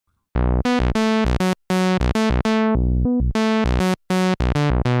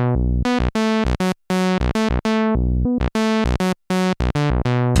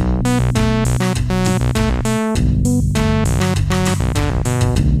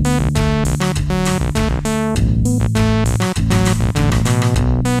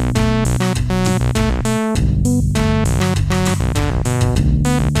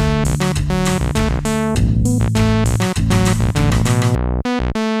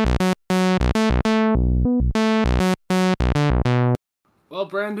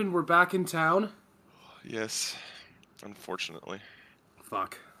Brandon, we're back in town. Yes, unfortunately.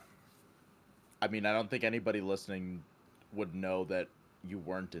 Fuck. I mean, I don't think anybody listening would know that you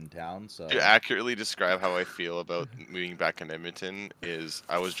weren't in town, so... To accurately describe how I feel about moving back in Edmonton is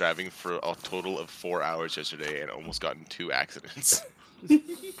I was driving for a total of 4 hours yesterday and almost got in 2 accidents.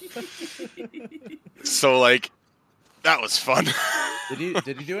 So, like, that was fun. Did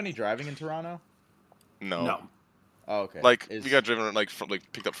you do any driving in Toronto? No. Oh, okay. Like, we got driven, like,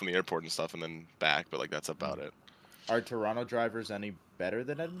 picked up from the airport and stuff and then back, but, like, that's about it. Are Toronto drivers any better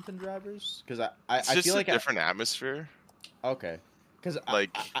than Edmonton drivers? Because It's I just feel a like different atmosphere. Okay. Because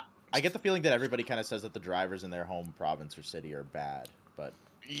Like, I get the feeling that everybody kind of says that the drivers in their home province or city are bad, but...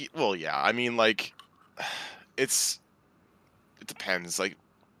 well, yeah. I mean, like, it depends. Like,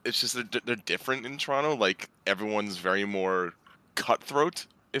 it's just they're different in Toronto. Like, everyone's very more cutthroat,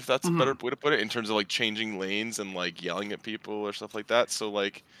 if that's a better way to put it, in terms of like changing lanes and like yelling at people or stuff like that. So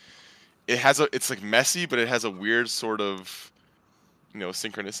like, it's like messy, but it has a weird sort of,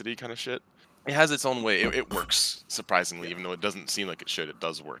 synchronicity kind of shit. It has its own way. It works surprisingly, even though it doesn't seem like it should. It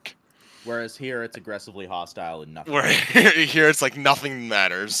does work. Whereas here, it's aggressively hostile and nothing. Where here it's like nothing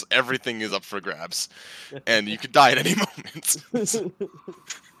matters. Everything is up for grabs, and you could die at any moment.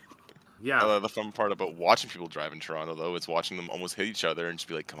 Yeah. The fun part about watching people drive in Toronto, though, is watching them almost hit each other and just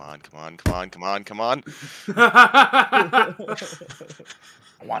be like, "Come on, come on, come on, come on, come on!"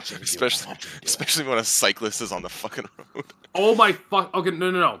 Watching, especially when a cyclist is on the fucking road. Oh my fuck. Okay,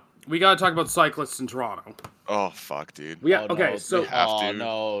 no. We gotta talk about cyclists in Toronto. Oh fuck, dude. Okay, so we have to.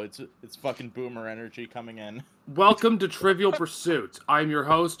 No, it's fucking boomer energy coming in. Welcome to Trivial Pursuit. I'm your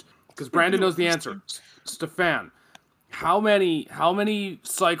host, because Brandon knows the answer. Stefan, how many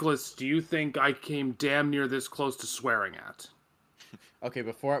cyclists do you think I came damn near this close to swearing at? Okay,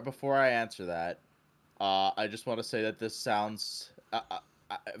 before I answer that, I just want to say that this sounds.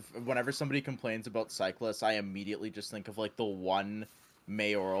 Whenever somebody complains about cyclists, I immediately just think of like the one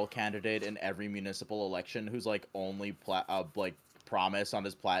mayoral candidate in every municipal election whose like only promise on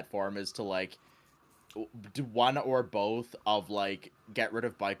his platform is to like do one or both of like get rid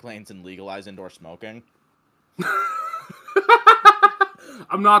of bike lanes and legalize indoor smoking.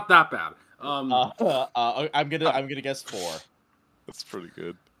 I'm not that bad. I'm gonna guess 4. That's pretty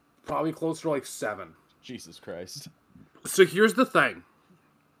good. Probably closer to like 7. Jesus Christ. So here's the thing.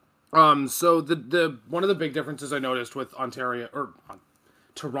 So the one of the big differences I noticed with Ontario or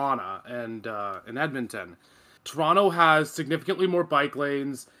Toronto and Edmonton, Toronto has significantly more bike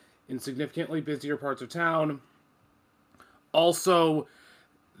lanes in significantly busier parts of town. Also,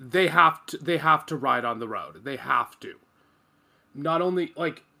 they have to ride on the road. They have to. Not only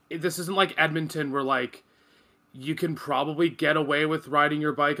like this isn't like Edmonton where like you can probably get away with riding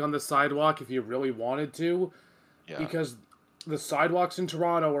your bike on the sidewalk if you really wanted to, because the sidewalks in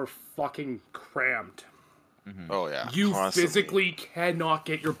Toronto are fucking crammed. Mm-hmm. Oh yeah, you constantly. Physically cannot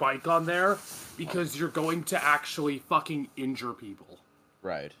get your bike on there because you're going to actually fucking injure people.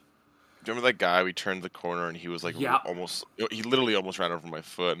 Right. Remember that guy? We turned the corner and he was like almost. He literally almost ran over my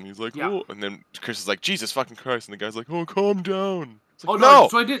foot, and he's like, "Oh!" And then Chris is like, "Jesus fucking Christ!" And the guy's like, "Oh, calm down." Like, no!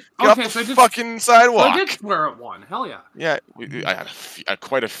 So I did. Get Okay, off so I did. Fucking sidewalk. So I did swear at one. Hell yeah. Yeah, I had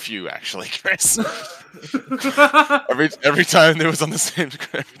quite a few actually, Chris. every time it was on the same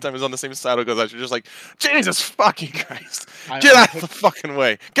side of goes, I was just like, Jesus fucking Christ, get out of the fucking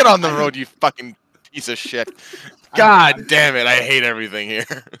way, get on the road, you fucking piece of shit. God damn it, I hate everything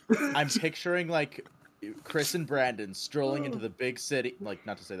here. I'm picturing like Chris and Brandon strolling into the big city. Like,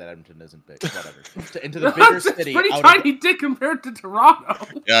 not to say that Edmonton isn't big, whatever. Into the bigger city. It's pretty tiny dick compared to Toronto.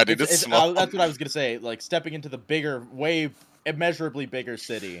 Yeah, dude, it's small. That's what I was gonna say. Like, stepping into the bigger, way immeasurably bigger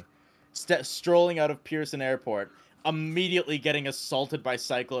city, strolling out of Pearson Airport, immediately getting assaulted by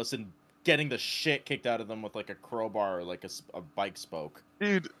cyclists and getting the shit kicked out of them with like a crowbar or like a bike spoke.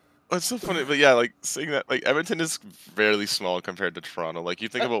 Dude, it's so funny, but yeah, like saying that, like Edmonton is fairly small compared to Toronto. Like you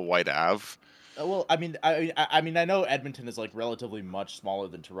think about White Ave. Well, I mean, I know Edmonton is like relatively much smaller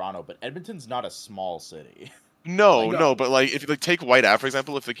than Toronto, but Edmonton's not a small city. No, but like if you like take White Ave for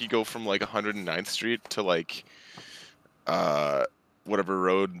example, if like you go from like 109th Street to like, whatever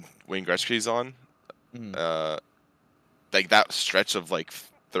road Wayne Gretzky's on, like that stretch of like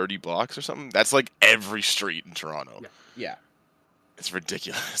 30 blocks or something, that's like every street in Toronto. Yeah. It's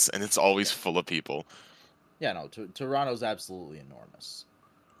ridiculous, and it's always full of people. Yeah, no, Toronto's absolutely enormous.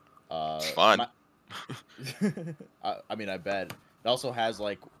 It's fun. I mean, I bet. It also has,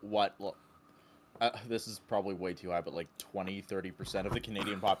 like, this is probably way too high, but, like, 20-30% of the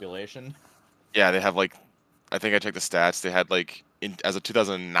Canadian population. Yeah, they have, like, I think I checked the stats. They had, like, as of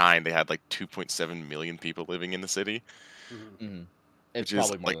 2009, they had, like, 2.7 million people living in the city. Mm-hmm. It's which is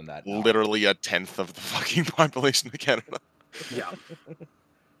probably more like than that now. literally a tenth of the fucking population of Canada. Yeah.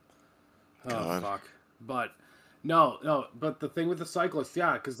 Oh God. fuck. But no. But the thing with the cyclists,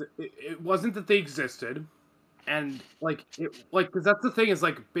 yeah, because it wasn't that they existed, and because that's the thing is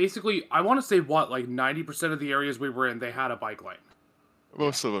like basically I want to say what like 90% of the areas we were in they had a bike lane.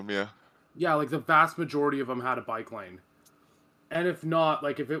 Most of them, yeah. Yeah, like the vast majority of them had a bike lane. And if not,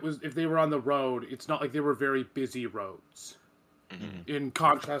 like if they were on the road, it's not like they were very busy roads. In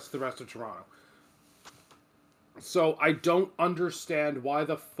contrast to the rest of Toronto. So I don't understand why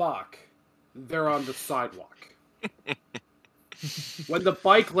the fuck they're on the sidewalk. When the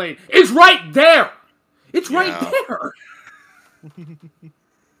bike lane is right there! It's right Yeah. there!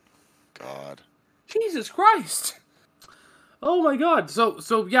 God. Jesus Christ! Oh my god.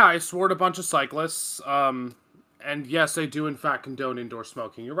 So yeah, I swore at a bunch of cyclists. And yes, I do in fact condone indoor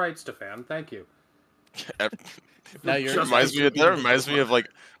smoking. You're right, Stefan. Thank you. Now you're That reminds me of like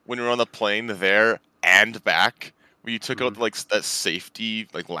when we were on the plane there and back, where you took out like that safety,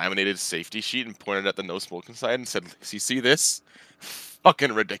 like laminated safety sheet and pointed at the no smoking sign and said, "You see this?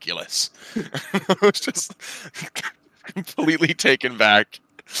 Fucking ridiculous." I was just completely taken back.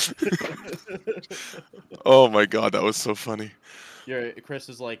 Oh my god, that was so funny. Chris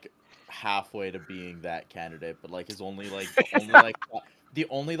is like halfway to being that candidate, but like his only like the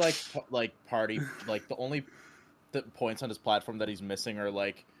only party like the only points on his platform that he's missing are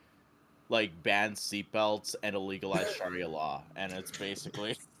like banned seatbelts and a legalized Sharia law, and it's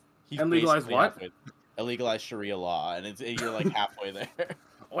basically he's And legalized basically what? halfway, a legalized Sharia law, and you're like halfway there.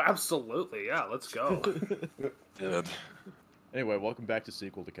 Oh, absolutely. Yeah, let's go. Dude. Anyway, welcome back to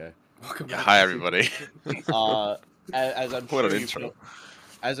Sequel Decay. Welcome Yeah, back hi to everybody. As I'm What sure an you've intro.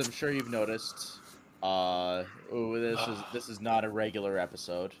 as I'm sure you've noticed, this is not a regular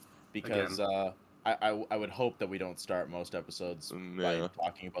episode because I would hope that we don't start most episodes by Yeah.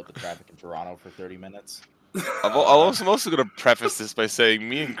 talking about the traffic in Toronto for 30 minutes. I'm also going to preface this by saying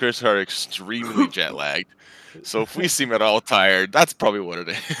me and Chris are extremely jet lagged. So if we seem at all tired, that's probably what it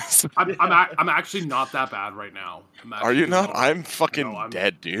is. I'm actually not that bad right now. Are you not? I'm fucking I'm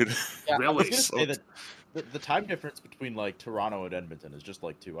dead, dude. Yeah, I was Really? gonna say that the time difference between like Toronto and Edmonton is just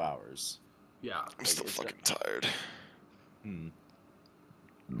like 2 hours. Yeah. I'm still fucking tired. Hmm.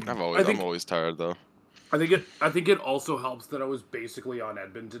 I'm think- always tired though. I think it also helps that I was basically on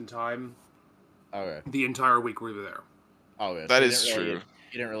Edmonton time Okay. the entire week we were there. Oh yeah. That you is didn't really- true.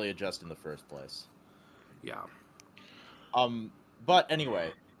 You didn't really adjust in the first place. Yeah. But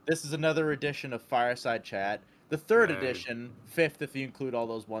anyway, this is another edition of Fireside Chat. The third Yay. edition, fifth if you include all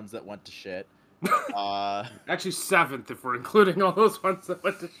those ones that went to shit. Actually, 7th if we're including all those ones that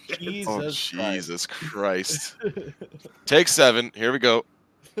went to shit. Jesus Christ. Take 7. Here we go.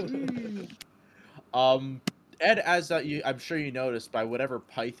 Ed, as I'm sure you noticed by whatever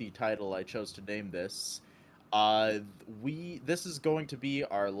Pythy title I chose to name this, this is going to be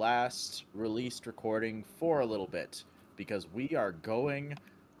our last released recording for a little bit because we are going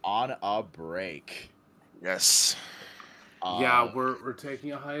on a break. Yes. Yeah, we're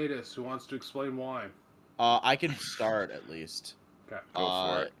taking a hiatus. Who wants to explain why? I can start at least. Okay. Go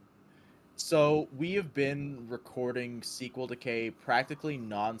for it. So we have been recording Sequel Decay practically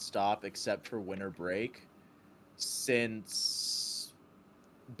non-stop except for winter break since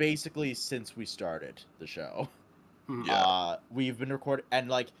we started the show. Yeah. We've been recording, and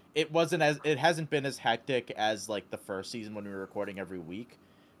like it hasn't been as hectic as like the first season when we were recording every week,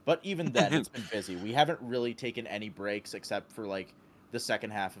 but even then it's been busy. We haven't really taken any breaks except for like the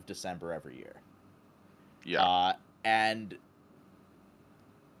second half of December every year. Yeah. And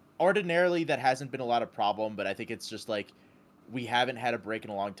ordinarily that hasn't been a lot of problem, but I think it's just like we haven't had a break in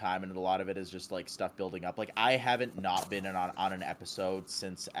a long time, and a lot of it is just like stuff building up. Like I haven't not been on an episode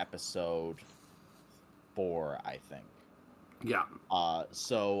since episode 4, I think. Yeah.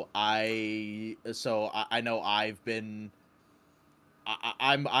 So I know I've been.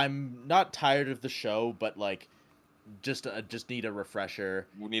 I'm not tired of the show, but like just need a refresher.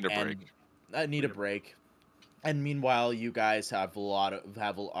 We need a break. I need a break. And meanwhile, you guys are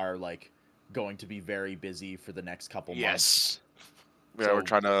like going to be very busy for the next couple months. Yes. Yeah, So- we're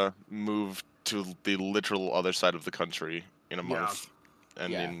trying to move to the literal other side of the country in a month,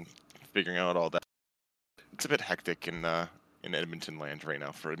 and Yeah. in figuring out all that. It's a bit hectic in Edmonton land right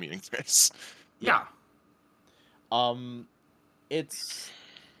now for a meeting space. Yeah. It's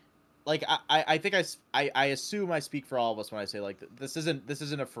like I think I assume I speak for all of us when I say like this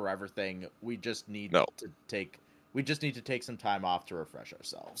isn't a forever thing. We just need to take some time off to refresh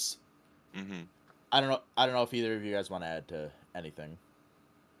ourselves. Mm-hmm. I don't know if either of you guys want to add to anything.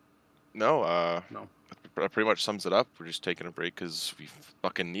 No, No. that pretty much sums it up. We're just taking a break because we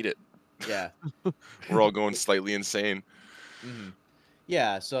fucking need it. Yeah. We're all going slightly insane. hmm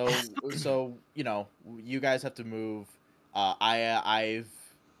Yeah, so you know, you guys have to move. I've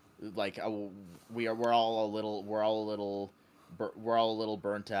like we're all a little we're all a little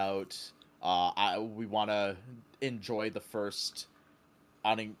burnt out. We want to enjoy the first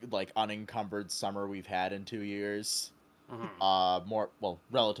unencumbered summer we've had in 2 years. More well,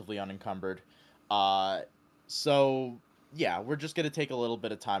 relatively unencumbered. Uh, so yeah, we're just gonna take a little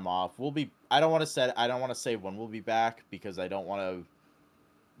bit of time off. We'll be. I don't want to say when we'll be back because I don't want to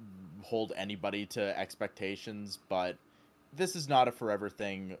hold anybody to expectations, but this is not a forever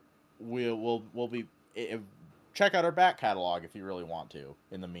thing. We'll be check out our back catalog if you really want to.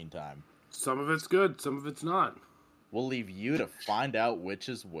 In the meantime, Some of it's good, some of it's not. we'll leave you to find out which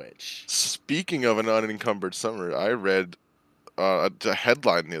is which. Speaking of an unencumbered summer, I read a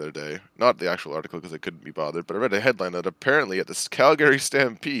headline the other day. Not the actual article because I couldn't be bothered, but I read a headline that apparently at this Calgary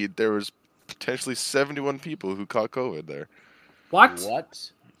Stampede there was potentially 71 people who caught COVID there. What?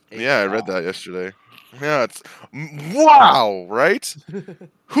 What? Yeah, I read that yesterday. Yeah, it's wow, right?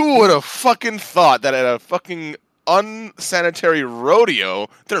 Who would have fucking thought that at a fucking unsanitary rodeo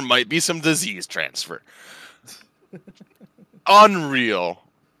there might be some disease transfer? Unreal.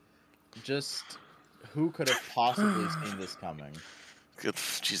 Just who could have possibly seen this coming? Good,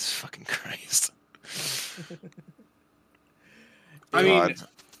 Jesus fucking Christ. I mean, God.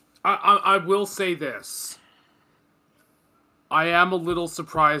 I will say this. I am a little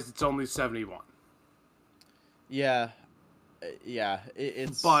surprised it's only 71. Yeah,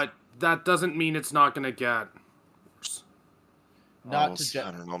 it's But that doesn't mean it's not going to get worse. not Oh, to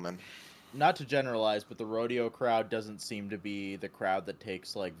I don't know, man. not to generalize, but the rodeo crowd doesn't seem to be the crowd that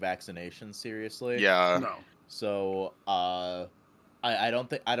takes like vaccinations seriously. Yeah. No. So, I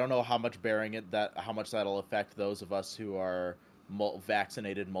don't know how much how much that'll affect those of us who are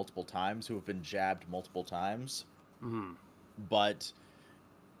vaccinated multiple times, who have been jabbed multiple times. Mhm. But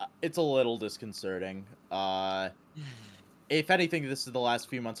it's a little disconcerting. If anything, this is the last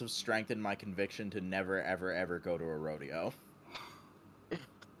few months have strengthened my conviction to never, ever, ever go to a rodeo.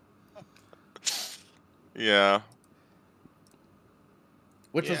 Yeah.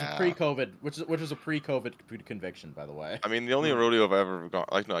 Which was Yeah. a pre-COVID, which was a pre-COVID conviction, by the way. I mean, the only Right. rodeo I've ever gone,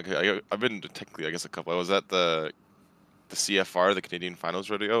 like, no, I've been to technically, I guess, a couple. I was at the CFR, the Canadian Finals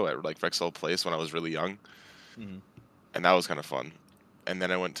Rodeo, at like Rexall Place when I was really young, Mhm. and that was kind of fun. And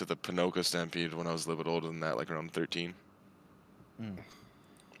then I went to the Pinoca Stampede when I was a little bit older than that, like around 13. Mm.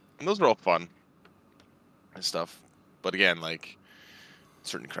 And those were all fun and stuff. But again, like,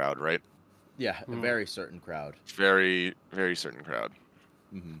 certain crowd, right? Yeah, a Mm. very certain crowd. Very, very certain crowd.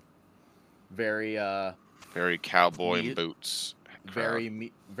 Mm-hmm. Very, Very cowboy Me- in boots. crowd.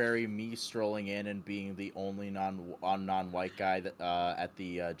 very me strolling in and being the only non-white guy that at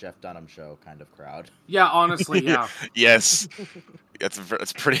the Jeff Dunham show kind of crowd. Yeah, honestly, yeah. Yes.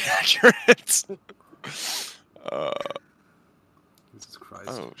 That's pretty accurate. Jesus Christ.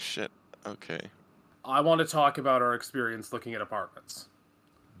 Oh shit. Okay. I want to talk about our experience looking at apartments.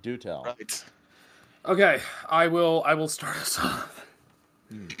 Do tell. Right. Okay, I will start us off.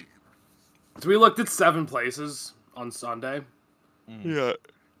 So we looked at 7 places on Sunday, Yeah.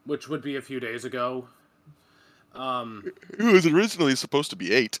 which would be a few days ago. It was originally supposed to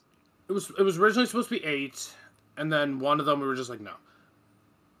be 8. It was originally supposed to be 8, and then one of them we were just like, no.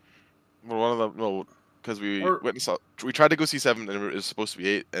 Well, one of them, no, because we Or- went and saw. We tried to go see 7, and it was supposed to be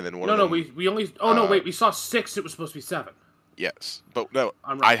 8, and then one No, of no, them. we only. Oh no, wait, we saw 6. It was supposed to be 7. Yes, but no,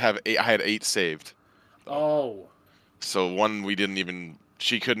 I'm right. I have 8. I had 8 saved. Oh. So one we didn't even.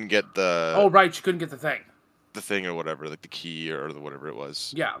 She couldn't get the Oh right, she couldn't get the thing. the thing or whatever, like the key or whatever it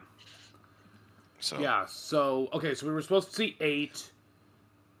was. Yeah. So Yeah. So okay, so we were supposed to see 8,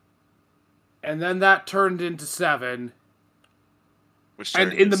 and then that turned into 7, which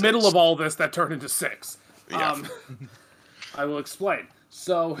and turned in the into middle 6. of all this, that turned into 6. Yeah. I will explain.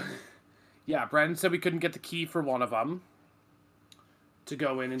 So, yeah, Brandon said we couldn't get the key for one of them to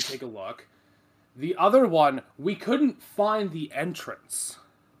go in and take a look. The other one, we couldn't find the entrance.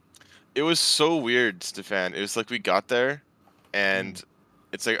 It was so weird, Stefan. It was like we got there, and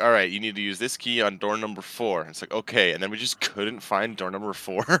it's like, all right, you need to use this key on door number 4. It's like, okay, and then we just couldn't find door number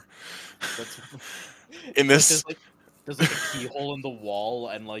 4. That's, In this, there's like a keyhole in the wall,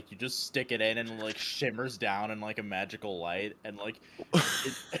 and like you just stick it in, and it, like shimmers down in like a magical light, and like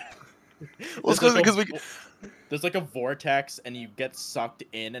Well, it's There's like because a, we. there's like a vortex, and you get sucked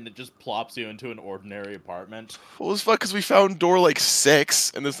in, and it just plops you into an ordinary apartment. Well, it's fun because we found door like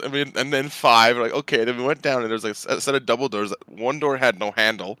 6, and and then 5. Like, okay, then we went down, and there's like a set of double doors. One door had no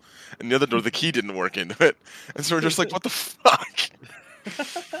handle, and the other door, the key didn't work into it. And so we're just like, what the fuck?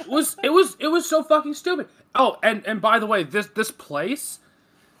 It was so fucking stupid. Oh, and by the way, this place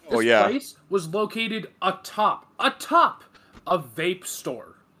place was located atop a vape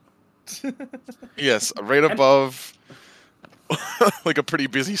store. Yes, right above like a pretty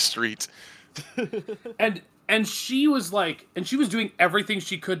busy street. And she was like, and she was doing everything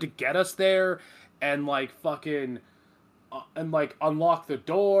she could to get us there, and like fucking, and like unlock the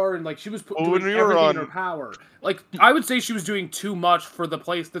door, and like she was doing everything in her power. Like I would say she was doing too much for the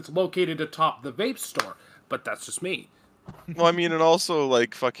place that's located atop the vape store, but that's just me. Well, I mean, and also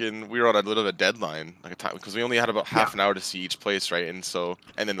like fucking, we were on a little bit of a deadline, like a time, because we only had about half an hour to see each place, right? And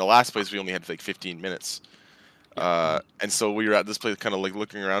then the last place we only had like 15 minutes. And so we were at this place, kind of like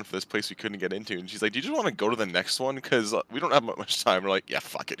looking around for this place we couldn't get into, and she's like, "Do you just want to go to the next one? Because we don't have much time." We're like, "Yeah,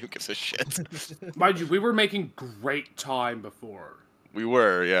 fuck it. Who gives a shit?" Mind you, we were making great time before. We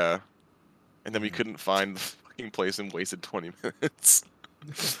were, yeah. And then we couldn't find the fucking place and wasted 20 minutes.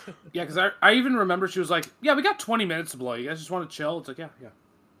 Yeah, because I even remember she was like, "Yeah, we got 20 minutes to blow. You guys just want to chill?" It's like, yeah.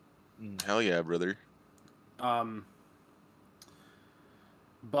 Hell yeah, brother.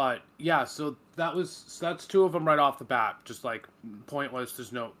 But yeah, so that's two of them right off the bat. Just like pointless.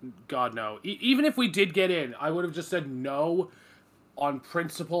 There's no God no. Even if we did get in, I would have just said no on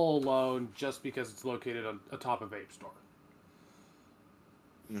principle alone, just because it's located on atop a vape store.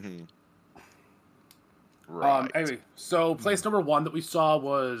 Mm-hmm. Right. Anyway, so place number 1 that we saw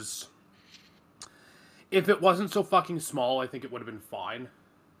was, if it wasn't so fucking small, I think it would have been fine.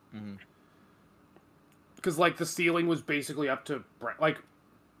 Mm-hmm. Because like the ceiling was basically up to like.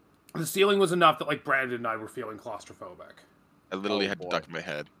 The ceiling was enough that, like, Brandon and I were feeling claustrophobic. I literally had to duck my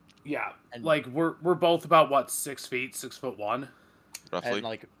head. Yeah, and like we're both about what 6 feet, 6'1", roughly. And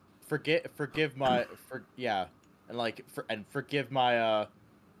like, forgive my forgive my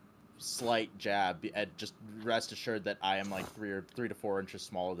slight jab. And just rest assured that I am like 3 to 4 inches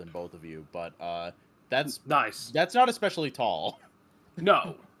smaller than both of you. But that's nice. That's not especially tall.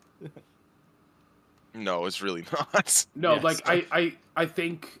 No. No, it's really not. No, Yes. like I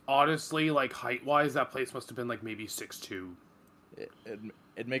think honestly, like height wise, that place must have been like maybe 6'2".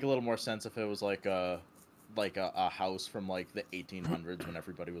 It'd make a little more sense if it was like a house from like the 1800s when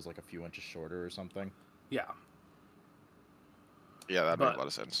everybody was like a few inches shorter or something. Yeah. Yeah, that makes a lot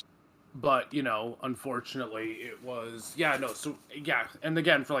of sense. But you know, unfortunately, it was So yeah, and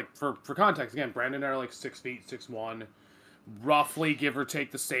again for context, again, Brandon and I are like 6 feet, 6'1". Roughly, give or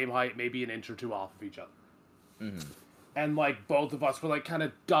take the same height, maybe an inch or two off of each other. Mm-hmm. And like both of us were like kind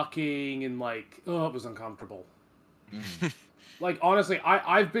of ducking and like, oh, it was uncomfortable. Mm-hmm. Like honestly,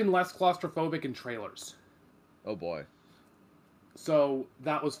 I've been less claustrophobic in trailers. Oh boy. So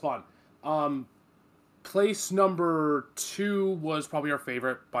that was fun. Place number 2 was probably our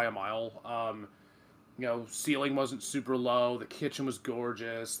favorite by a mile. You know, ceiling wasn't super low. The kitchen was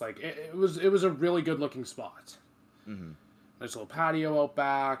gorgeous. Like it was a really good looking spot. Mm-hmm. There's a little patio out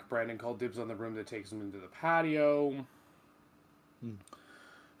back. Brandon called dibs on the room that takes him into the patio.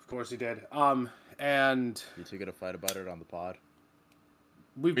 Of course he did. And You two get a fight about it on the pod.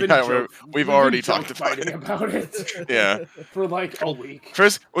 we've been we've already talked about it. Yeah. For like a week.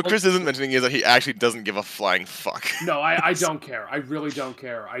 What Chris isn't mentioning is that he actually doesn't give a flying fuck. No, I don't care. I really don't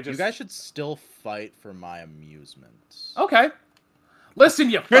care. You guys should still fight for my amusement. Okay. Listen,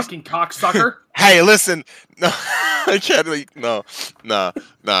 you fucking cocksucker. Hey, listen. No, I can't. No. No.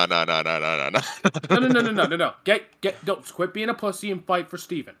 Don't quit being a pussy and fight for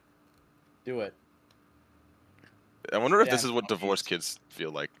Steven. Do it. I wonder if this is what divorced kids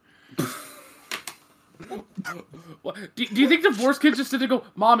feel like. Well, do you think divorced kids just sit there and go,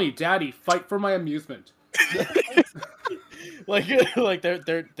 "Mommy, Daddy, fight for my amusement"? like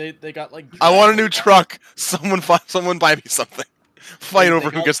they got like. I want a new truck. Someone buy me something. Fight over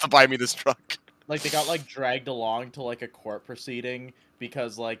who gets to buy me this truck. Like they got like dragged along to like a court proceeding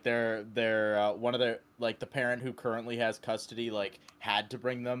because like they're one of their like the parent who currently has custody like had to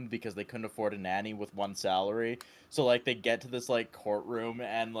bring them because they couldn't afford a nanny with one salary. So like they get to this like courtroom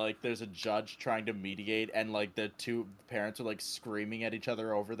and like there's a judge trying to mediate and like the two parents are like screaming at each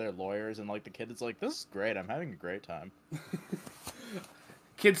other over their lawyers and like the kid is like, "This is great. I'm having a great time."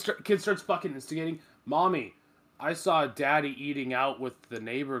 Kid starts fucking instigating. "Mommy, I saw Daddy eating out with the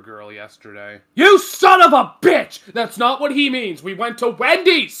neighbor girl yesterday." "You son of a bitch! That's not what he means. We went to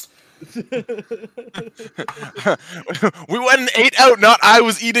Wendy's." We went and ate out, not I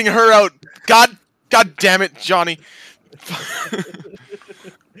was eating her out. God damn it, Johnny.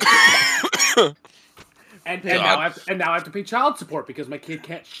 And now I have to pay child support because my kid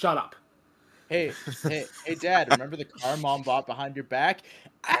can't shut up. Hey, Dad! Remember the car Mom bought behind your back?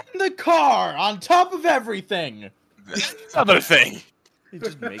 And the car on top of everything. Other thing. He's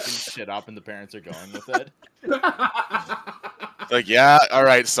just making shit up, and the parents are going with it. Like, yeah, all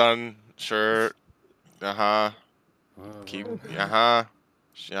right, son. Sure. Keep.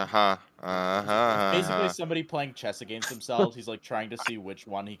 Basically, somebody playing chess against themselves. He's like trying to see which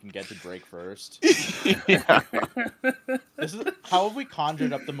one he can get to break first. Yeah. This is how have we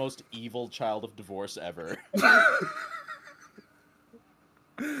conjured up the most evil child of divorce ever?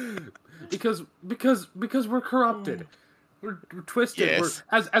 because we're corrupted. We're twisted. Yes.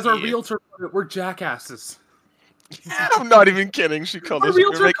 As our realtor, we're jackasses. I'm not even kidding. She called Our us.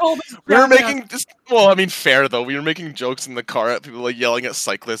 realtor called us We were jackasses. making this. Well, I mean, fair though. We were making jokes in the car at people like yelling at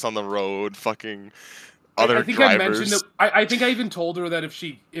cyclists on the road, fucking other I think drivers. I mentioned that. I think I even told her that if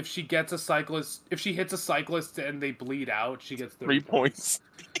she gets a cyclist, if she hits a cyclist and they bleed out, she gets 3 points.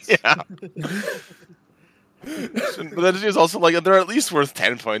 Yeah. But then she was also like, they're at least worth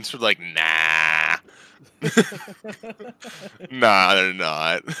 10 points. We're like, nah. Nah, they're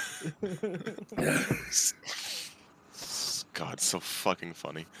not. God, so fucking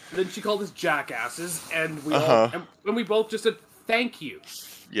funny. Then she called us jackasses, and we Uh-huh. and we both just said thank you.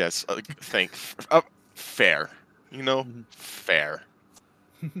 Yes, fair. You know, fair.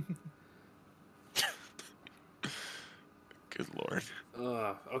 Good lord.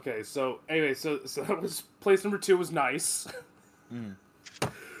 Okay, so anyway, so that was place number 2 was nice.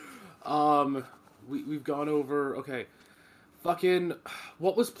 We've gone over. Okay, fucking,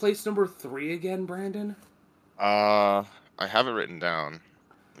 what was place number 3 again, Brandon? I have it written down.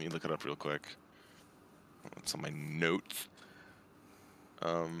 Let me look it up real quick. It's on my notes.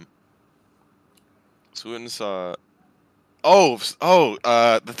 So we went and saw.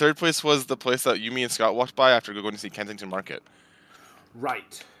 The third place was the place that you, me, and Scott walked by after going to see Kensington Market.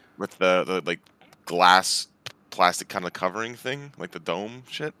 Right. With the like glass plastic kind of covering thing, like the dome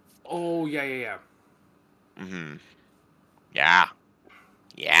shit. Oh yeah. Mm-hmm. Yeah.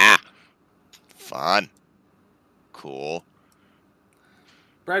 Yeah. Fun. Cool.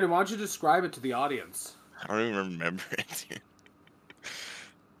 Brandon, why don't you describe it to the audience? I don't even remember it.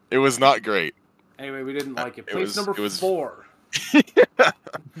 It was not great. Anyway, we didn't like it. It Place was- number it was- 4. I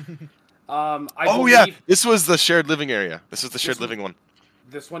Oh believe yeah, this was the shared living area. This was the shared This- living one.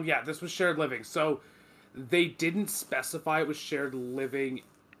 This one, yeah, this was shared living. So they didn't specify it was shared living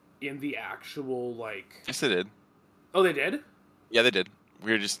in the actual, like... Yes, they did. Oh, they did? Yeah, they did.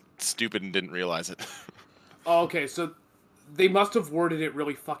 We were just stupid and didn't realize it. Oh, okay, so they must have worded it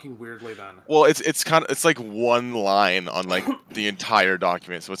really fucking weirdly then. Well, it's like one line on like the entire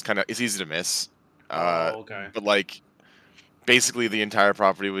document, so it's easy to miss. Okay. But like, basically the entire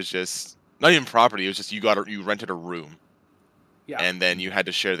property was just not even property. It was just you rented a room, Yeah. and then you had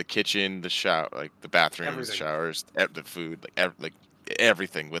to share the kitchen, the shower, like the bathrooms, Everything. showers, the food, like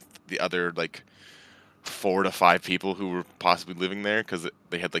everything with the other like 4 to 5 people who were possibly living there because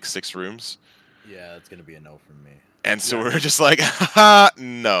they had like 6 rooms. Yeah, it's gonna be a no from me. And so Yeah. we were just like, haha,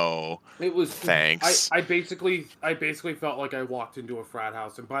 no. It was... Thanks. I basically felt like I walked into a frat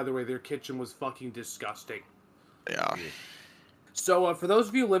house, and by the way, their kitchen was fucking disgusting. Yeah. So, for those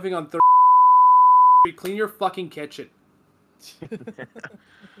of you living on 3rd Street, clean your fucking kitchen.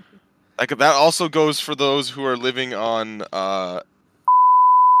 Like that also goes for those who are living on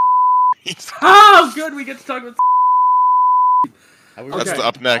Oh, good, we get to talk about... Have we Okay. That's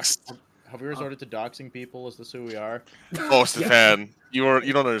up next. Have we resorted to doxing people? Is this who we are? Oh, Stefan, you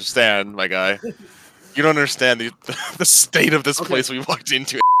don't understand, my guy. You don't understand the state of this Okay. place we walked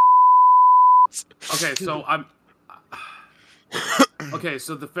into. Okay, so Okay,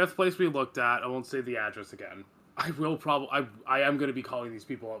 so the 5th place we looked at, I won't say the address again. I will probably... I am going to be calling these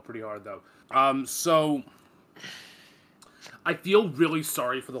people out pretty hard, though. So... I feel really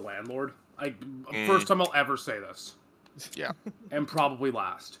sorry for the landlord. First time I'll ever say this. Yeah. And probably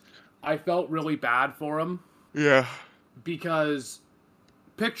last. I felt really bad for him. Yeah. Because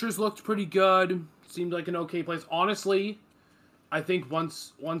pictures looked pretty good. Seemed like an okay place. Honestly, I think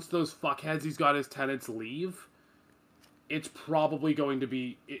once those fuckheads he's got his tenants leave, it's probably going to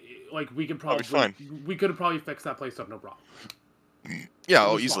be like we could probably fine. we could have probably fixed that place up, no problem. Yeah. It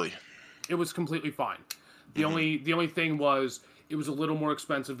Oh, was easily. fine. It was completely fine. The only thing was it was a little more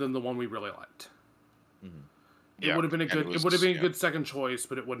expensive than the one we really liked. It Yeah, would have been a and good. it It would have been a was- good second choice,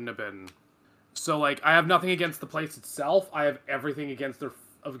 but it wouldn't have been. So like, I have nothing against the place itself. I have everything against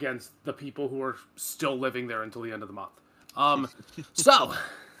against the people who are still living there until the end of the month. So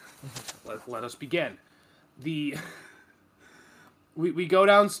let us begin. We go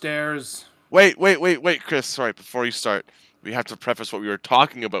downstairs. Wait, Chris. Sorry, before you start, we have to preface what we were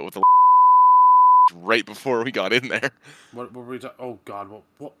talking about with the right before we got in there. What were we? Oh God!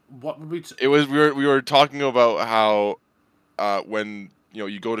 What were we? It was we were talking about how when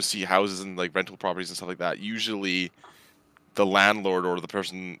you go to see houses and like rental properties and stuff like that, usually the landlord or the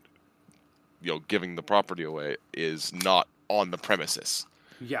person giving the property away is not on the premises.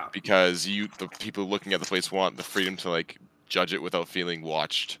 Yeah. Because the people looking at the place want the freedom to like judge it without feeling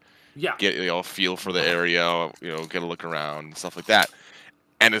watched. Yeah. Get feel for the area, get a look around and stuff like that.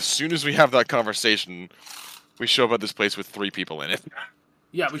 And as soon as we have that conversation, we show up at this place with 3 people in it.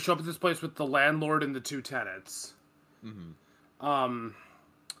 Yeah, we show up at this place with the landlord and the 2 tenants. Mm-hmm.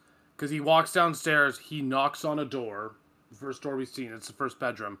 Because he walks downstairs, he knocks on a door. The first door we've seen, it's the first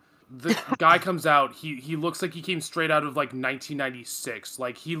bedroom. The guy comes out, he looks like he came straight out of, like, 1996.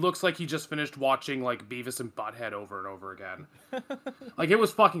 Like, he looks like he just finished watching, like, Beavis and Butthead over and over again. Like, it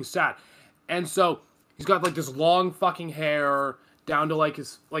was fucking sad. And so, he's got, like, this long fucking hair down to, like,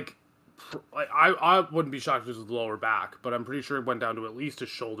 his, like I wouldn't be shocked if it was his lower back, but I'm pretty sure it went down to at least his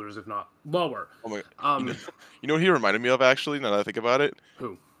shoulders, if not lower. Oh my God. You know what he reminded me of, actually, now that I think about it?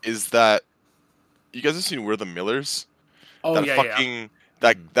 Who? Is that, you guys have seen We're the Millers? Oh, that yeah, fucking,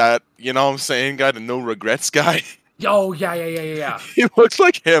 that, you know what I'm saying, guy, the no regrets guy? Oh, yeah. He looks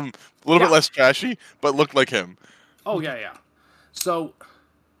like him. A little Yeah. bit less trashy, but looked like him. Oh, yeah. So,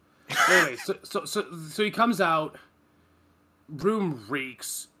 anyway, so he comes out, room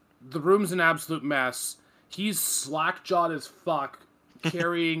reeks, the room's an absolute mess, he's slack-jawed as fuck,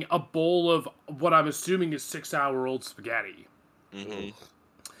 carrying a bowl of what I'm assuming is 6-hour-old spaghetti. Mm-hmm.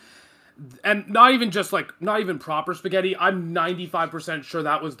 And not even proper spaghetti. I'm 95% sure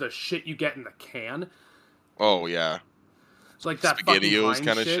that was the shit you get in the can. Oh, yeah. It's like that SpaghettiOs fucking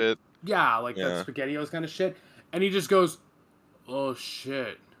kind of shit. Yeah, like that SpaghettiOs kind of shit. And he just goes, "Oh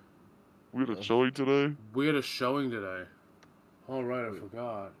shit, We had a showing today? we had a showing today. Oh right, I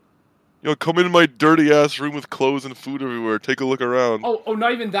forgot." Come into my dirty ass room with clothes and food everywhere. Take a look around. Oh,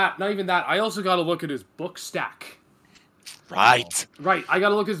 not even that. I also got to look at his book stack. Right. Right, I got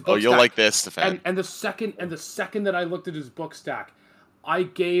to look at his book stack. Oh, you'll like this, Stefan. And the second that I looked at his book stack, I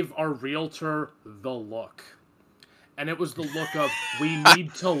gave our realtor the look. And it was the look of, we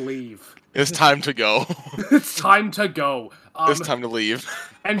need to leave. It's time to go. It's time to go. It's time to leave.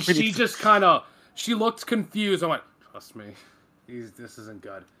 And she just she looked confused. I went, trust me, this isn't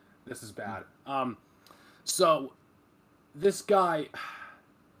good. This is bad. So this guy.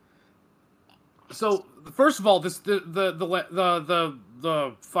 So first of all, the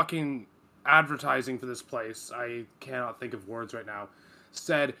fucking advertising for this place, I cannot think of words right now,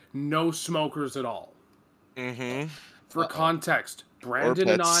 said no smokers at all. Mm-hmm. For context, Brandon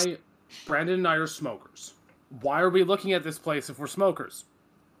and I are smokers. Why are we looking at this place if we're smokers?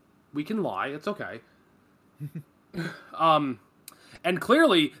 We can lie, it's okay. And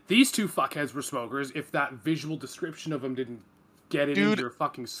clearly, these 2 fuckheads were smokers if that visual description of them didn't get it into your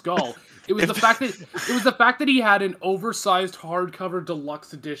fucking skull. It was the fact that he had an oversized hardcover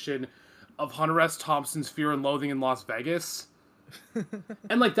deluxe edition of Hunter S. Thompson's Fear and Loathing in Las Vegas.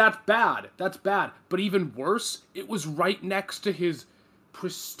 And like that's bad. But even worse, it was right next to his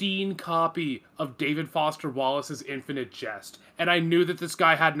pristine copy of David Foster Wallace's Infinite Jest. And I knew that this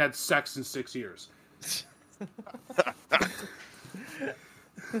guy hadn't had sex in 6 years.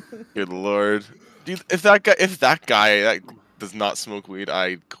 Good lord, dude! If that guy that does not smoke weed,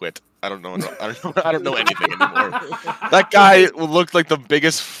 I quit. I don't know anything anymore. That guy looked like the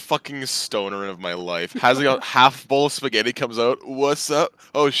biggest fucking stoner of my life. Has a half bowl of spaghetti, comes out. What's up?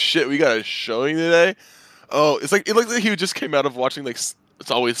 Oh shit, we got a showing today. Oh, it looks like he just came out of watching like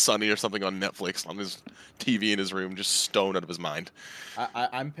It's Always Sunny or something on Netflix on his TV in his room, just stoned out of his mind.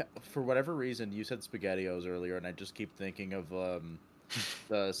 I'm for whatever reason you said SpaghettiOs earlier, and I just keep thinking of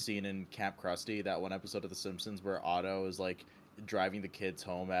the scene in Camp Krusty, that one episode of The Simpsons where Otto is like driving the kids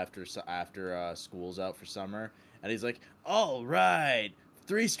home after school's out for summer, and he's like, "All right,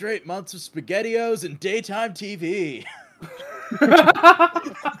 3 straight months of SpaghettiOs and daytime TV."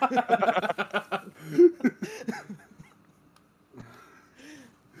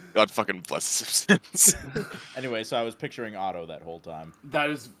 God fucking bless The Simpsons. Anyway, so I was picturing Otto that whole time.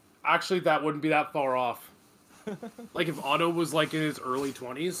 That wouldn't be that far off. Like if Otto was like in his early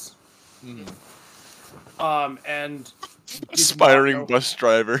 20s. Mm-hmm. And aspiring bus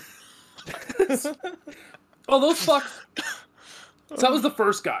driver. Oh, those fucks. So that was the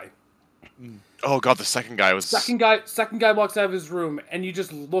first guy. Oh god, the second guy was. Second guy walks out of his room, and you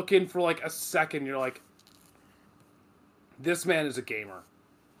just look in for like a second. You're like, this man is a gamer.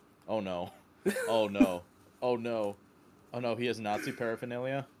 Oh no. Oh no. Oh no. Oh no, he has Nazi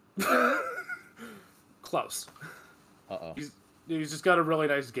paraphernalia? Close. Uh-oh. He's just got a really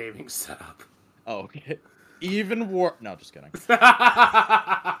nice gaming setup. Oh, okay. Even worse. No, just kidding.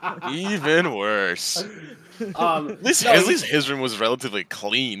 Even worse. At least his room was relatively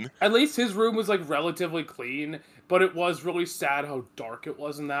clean. At least his room was like relatively clean, but it was really sad how dark it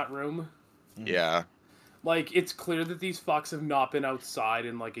was in that room. Yeah. Like, it's clear that these fucks have not been outside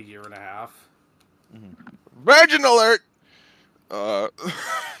in like a year and a half. Virgin alert!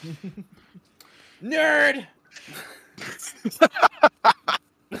 Nerd!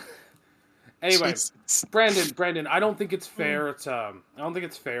 Anyway, Brandon, I don't think it's fair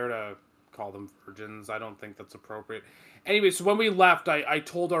to call them virgins. I don't think that's appropriate. Anyway, so when we left, I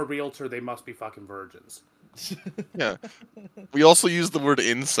told our realtor they must be fucking virgins. Yeah. We also used the word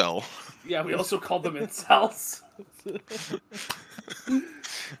incel. Yeah, we also called them incels.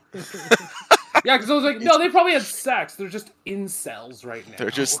 Yeah, because I was like, no, they probably had sex. They're just incels right now.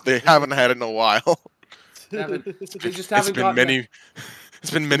 They haven't had it in a while. It's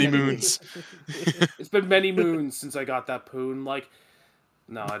been many moons. It's been many moons since I got that poon. Like,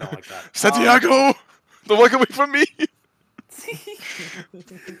 no, I don't like that. Santiago, don't walk away from me.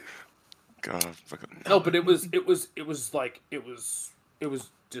 God, fucking. No, but it was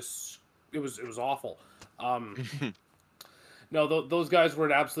awful. No, those guys were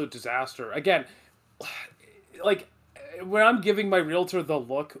an absolute disaster. Again, like when I'm giving my realtor the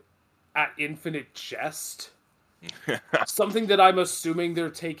look at Infinite Jest, something that I'm assuming they're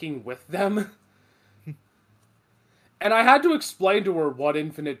taking with them. And I had to explain to her what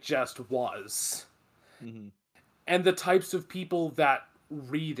Infinite Jest was. Mm-hmm. And the types of people that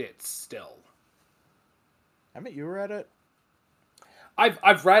read it still. I mean, you read it?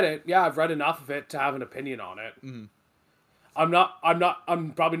 I've read it. Yeah, I've read enough of it to have an opinion on it. Mm-hmm.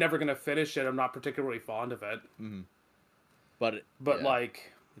 I'm probably never going to finish it. I'm not particularly fond of it. Mm-hmm. But yeah,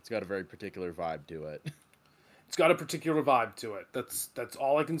 like, it's got a very particular vibe to it. It's got a particular vibe to it. That's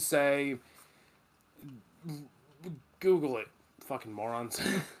all I can say. Google it, fucking morons.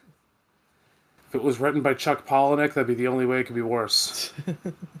 If it was written by Chuck Palahniuk, that'd be the only way it could be worse.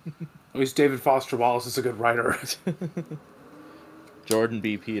 At least David Foster Wallace is a good writer. Jordan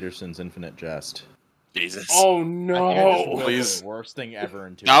B. Peterson's Infinite Jest. Jesus. Oh no! Please. The worst thing ever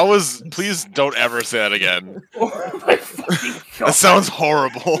in 2 That was. Please don't ever say that again. Oh my fucking God. That sounds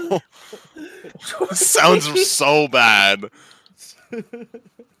horrible. It sounds so bad.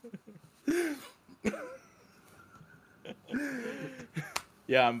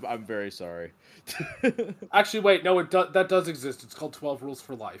 Yeah, I'm very sorry. Actually, wait, no, that does exist. It's called 12 Rules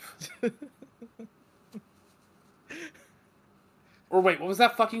for Life. Or wait, what was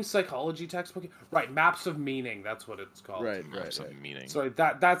that fucking psychology textbook? Right, Maps of Meaning. That's what it's called. Right. Meaning. Sorry,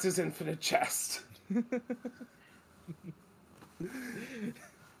 that's his Infinite Jest.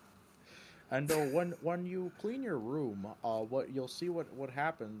 And when you clean your room, what you'll see what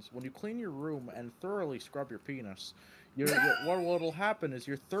happens when you clean your room and thoroughly scrub your penis. What'll happen is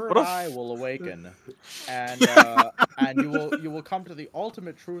your third eye will awaken, and you will come to the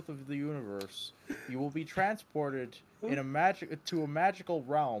ultimate truth of the universe. You will be transported to a magical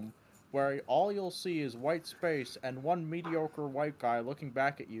realm where all you'll see is white space and one mediocre white guy looking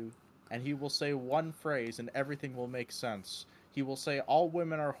back at you, and he will say one phrase and everything will make sense. He will say, "All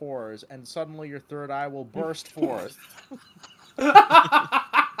women are whores," and suddenly your third eye will burst forth.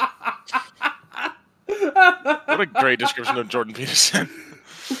 What a great description of Jordan Peterson.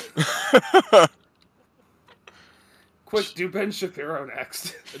 Quick, do Ben Shapiro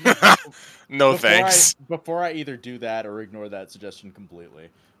next. No thanks. Before I either do that or ignore that suggestion completely,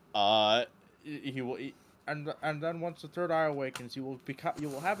 he will, and then once the third eye awakens, you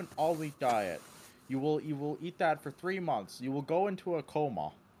will have an all-wheat diet. You will eat that for 3 months. You will go into a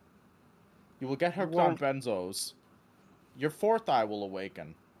coma. You will get hooked on benzos. Your fourth eye will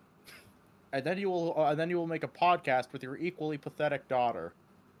awaken. And then you will make a podcast with your equally pathetic daughter.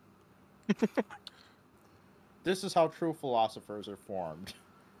 This is how true philosophers are formed.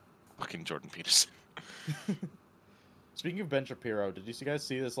 Fucking Jordan Peterson. Speaking of Ben Shapiro, did you guys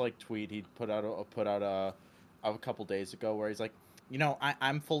see this tweet he put out a couple days ago where he's like, you know,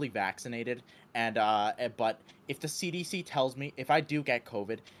 I'm fully vaccinated, and but if the CDC tells me if I do get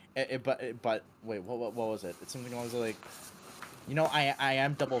COVID, but wait, what was it? It's something along like, you know, I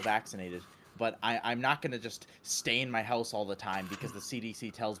am double vaccinated, but I'm not gonna just stay in my house all the time because the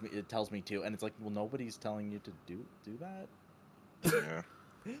CDC tells me to, and it's like, well, nobody's telling you to do that. Yeah.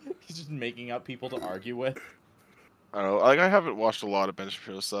 He's just making up people to argue with. I don't know. Like I haven't watched a lot of Ben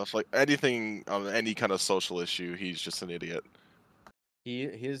Shapiro stuff. Like anything on any kind of social issue, he's just an idiot. He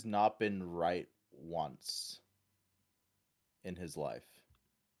has not been right once in his life.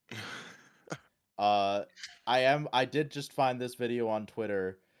 I did just find this video on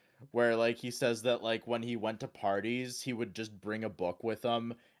Twitter where like he says that like when he went to parties, he would just bring a book with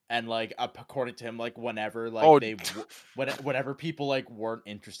him, and like according to him, like whenever like Oh, whenever people like weren't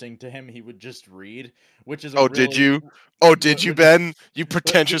interesting to him, he would just read, which is a oh, did really you? Oh, did you, which is Ben? You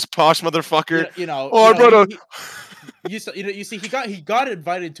pretentious posh motherfucker. Oh, I you know, brought a. you see, he got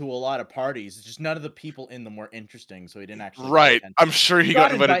invited to a lot of parties. It's just none of the people in them were interesting, so he didn't actually pay Right. attention. I'm sure he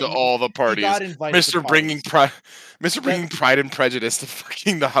got invited to all the He parties. got invited to Mr. Bringing parties. Mr. Bringing Pride and Prejudice to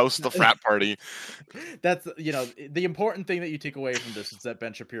fucking the frat party. That's the important thing that you take away from this is that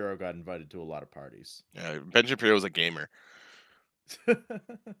Ben Shapiro got invited to a lot of parties. Yeah, Ben Shapiro was a gamer.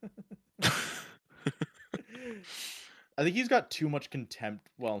 I think he's got too much contempt.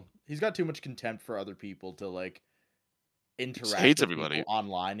 Well, he's got too much contempt for other people to like interact hates with everybody. people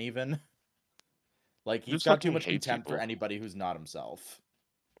online. Even like he's Just got too fucking much hates contempt for people. anybody who's not himself.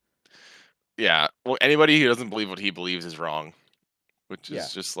 Yeah. Well, anybody who doesn't believe what he believes is wrong, which is Yeah.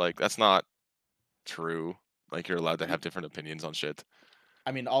 just like that's not true. Like you're allowed to have different opinions on shit.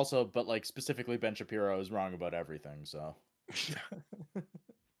 I mean, also, but like specifically, Ben Shapiro is wrong about everything. So, Chris,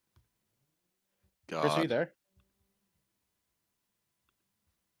 are you God. there?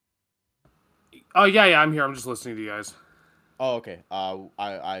 Oh yeah, I'm here. I'm just listening to you guys. Oh, okay.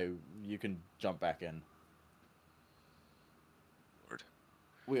 You can jump back in. Lord.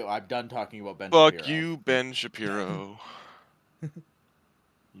 I'm done talking about Ben Fuck Shapiro. you, Ben Shapiro.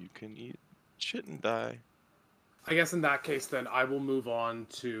 You can eat shit and die. I guess in that case, then I will move on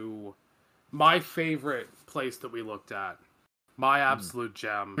to my favorite place that we looked at. My absolute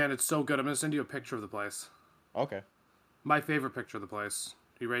gem. Man, it's so good. I'm gonna send you a picture of the place. Okay. My favorite picture of the place.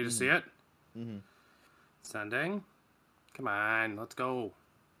 You ready to see it? Mm-hmm. Sending. Come on, let's go.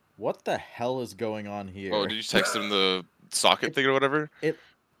 What the hell is going on here? Oh, did you text him the socket thing or whatever?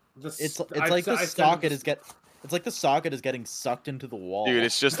 It's like the socket is getting sucked into the wall. Dude,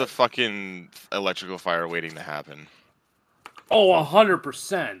 it's just a fucking electrical fire waiting to happen. Oh,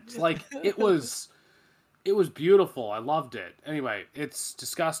 100%. Like it was beautiful. I loved it. Anyway, it's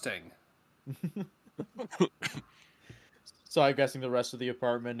disgusting. So I'm guessing the rest of the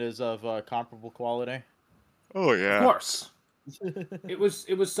apartment is of comparable quality. Oh Of yeah. course. It was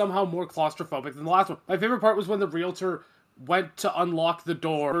somehow more claustrophobic than the last one. My favorite part was when the realtor went to unlock the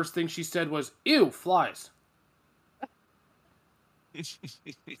door. First thing she said was, "Ew, flies." Could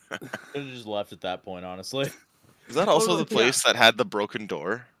have just left at that point, honestly. Is that also the Yeah. place that had the broken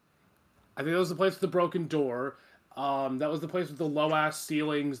door? I think that was the place with the broken door. That was the place with the low ass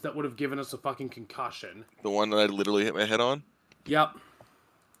ceilings that would have given us a fucking concussion. The one that I literally hit my head on? Yep.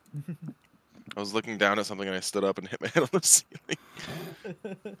 I was looking down at something and I stood up and hit my head on the ceiling.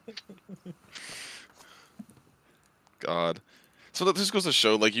 God. So that just goes to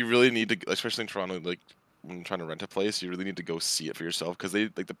show, like, you really need to, especially in Toronto, like, when you're trying to rent a place, you really need to go see it for yourself because they,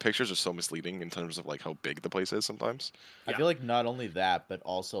 like, the pictures are so misleading in terms of, like, how big the place is sometimes. I Yeah. feel like not only that, but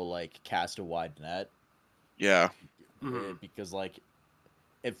also like cast a wide net. Yeah. Mhm. Because like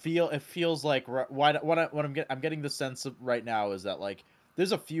it feels like I'm getting the sense of right now is that like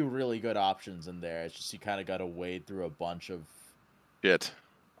there's a few really good options in there. It's just you kind of got to wade through a bunch of Shit.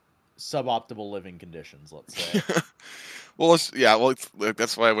 suboptimal living conditions, let's say. Well, it's, like,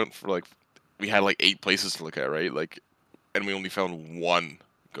 that's why I went for, like, we had, like, 8 places to look at, right? Like, and we only found one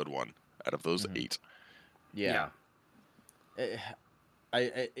good one out of those Mhm. 8. Yeah.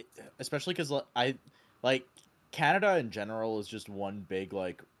 Especially because I like Canada in general is just one big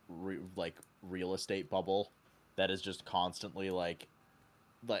like real estate bubble that is just constantly like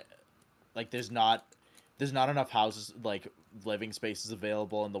there's not enough houses like living spaces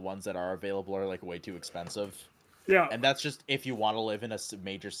available, and the ones that are available are like way too expensive. Yeah. And that's just if you want to live in a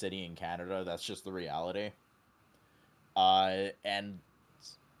major city in Canada, that's just the reality. And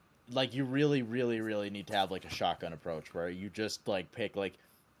like you really, really, really need to have like a shotgun approach where you just like pick like,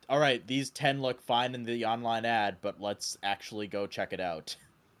 all right, these 10 look fine in the online ad, but let's actually go check it out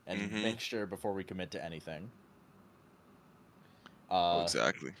and Mhm. make sure before we commit to anything. Oh,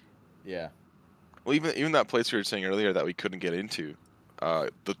 exactly. Yeah. Well, even that place we were saying earlier that we couldn't get into,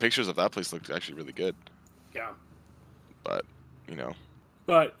 the pictures of that place looked actually really good. Yeah. But, you know.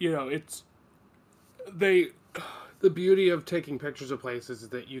 But, it's the beauty of taking pictures of places is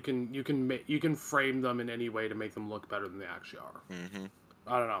that you can frame them in any way to make them look better than they actually are. Mm-hmm.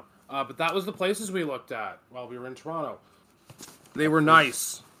 I don't know. But that was the places we looked at while we were in Toronto. They were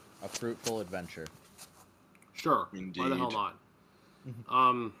nice. A fruitful adventure. Sure. Why the hell Indeed.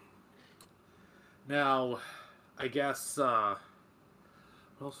 not? Now, I guess, what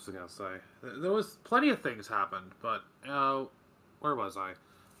else was I gonna say? There was plenty of things happened, but, where was I?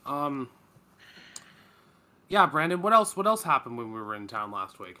 Yeah, Brandon, what else happened when we were in town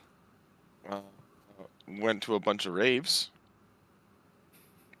last week? Went to a bunch of raves.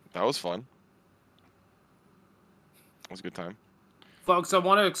 That was fun. It was a good time. Folks, I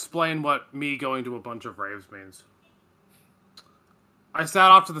want to explain what me going to a bunch of raves means. I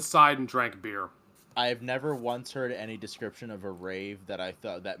sat off to the side and drank beer. I have never once heard any description of a rave that I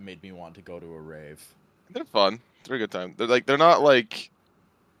thought that made me want to go to a rave. They're fun. They're a good time. They're not like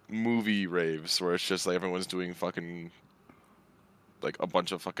movie raves where it's just like everyone's doing fucking like a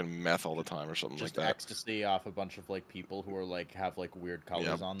bunch of fucking meth all the time or something Just like that. ecstasy off a bunch of like people who are like have like weird colors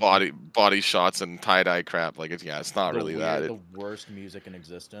Yeah, on them. body shots and tie-dye crap. Like it's not really that. The worst music in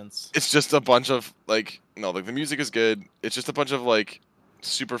existence. It's just a bunch of like the music is good. It's just a bunch of like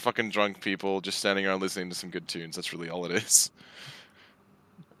super fucking drunk people just standing around listening to some good tunes. That's really all it is.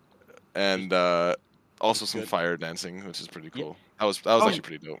 And also some good. fire dancing, which is pretty Yeah. cool. That was actually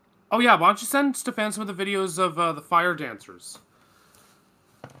pretty dope. Oh yeah, why don't you send Stefan some of the videos of the fire dancers?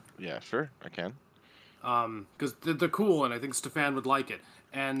 Yeah, sure, I can. Because they're cool, and I think Stefan would like it.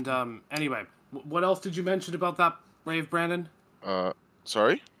 And anyway, what else did you mention about that rave, Brandon?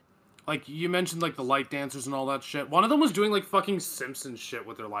 Sorry? Like, you mentioned, like, the light dancers and all that shit. One of them was doing, like, fucking Simpsons shit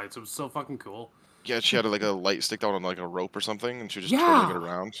with their lights. It was so fucking cool. Yeah, she had like a light stick down on like a rope or something, and she was just Yeah. twirling it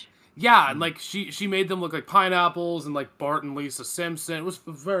around. Yeah, and, like, she made them look like pineapples and, like, Bart and Lisa Simpson. It was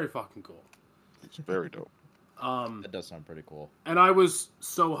very fucking cool. It's very dope. That does sound pretty cool. And I was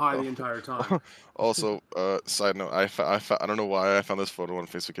so high the entire time. Also, side note, I don't know why I found this photo on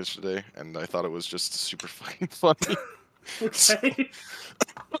Facebook yesterday, and I thought it was just super fucking funny. Okay?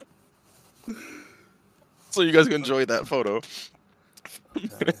 So you guys can enjoy that photo.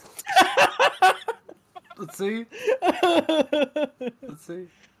 Let's see. Let's see.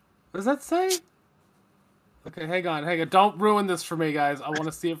 What does that say? Okay, hang on. Don't ruin this for me, guys. I want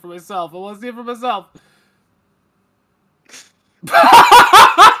to see it for myself.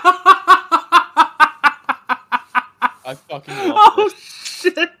 I fucking love this.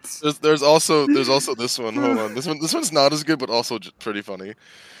 Shit! There's also this one. Hold on, this one's not as good, but also pretty funny.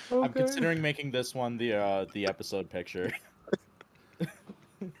 Okay. I'm considering making this one the episode picture.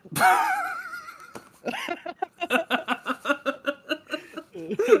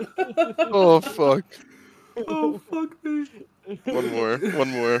 Oh fuck! Oh, fuck me. One more.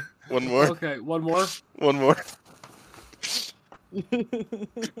 Okay, one more. One more.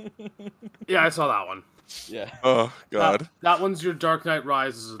 Yeah, I saw that one. Yeah. Oh god. That one's your Dark Knight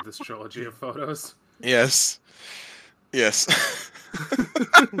Rises of this trilogy of photos. Yes.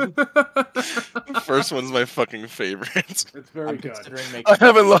 First one's my fucking favorite. It's very I'm good. considering making. I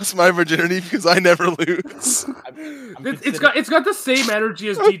haven't lost my virginity because I never lose. It's got the same energy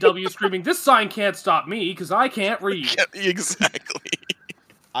as DW screaming, "This sign can't stop me because I can't read." Exactly.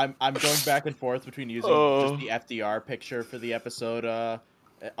 I'm going back and forth between using just the FDR picture for the episode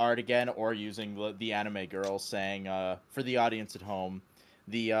art again, or using the anime girl saying for the audience at home,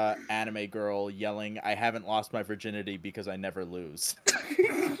 the anime girl yelling, "I haven't lost my virginity because I never lose."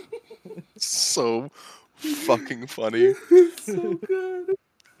 So fucking funny. So good.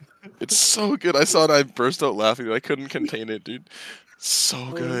 It's so good. I saw it. I burst out laughing. I couldn't contain it, dude.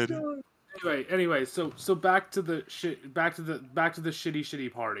 So good. God. Anyway, so back to the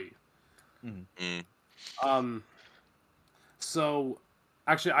shitty party. Mm. So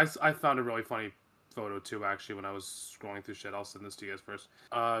actually, I found a really funny photo too. Actually, when I was scrolling through shit, I'll send this to you guys first.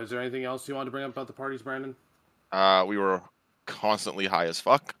 Is there anything else you want to bring up about the parties, Brandon? We were constantly high as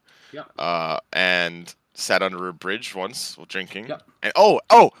fuck. Yeah. And sat under a bridge once while drinking. Yep. And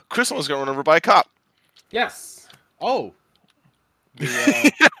Chris was going to run over by a cop. Yes. Oh.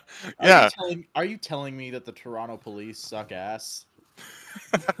 Yeah. Are you telling me that the Toronto police suck ass?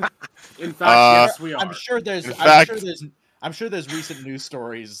 In fact, yes, we are. I'm sure there's recent news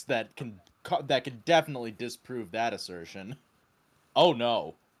stories that can definitely disprove that assertion. Oh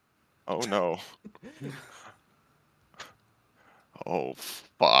no. Oh no. Oh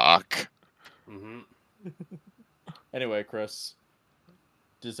fuck. Mm-hmm. Anyway, Chris,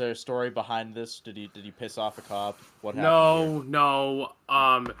 is there a story behind this? Did he piss off a cop? What happened? No.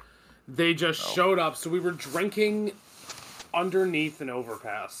 They just showed up. So we were drinking underneath an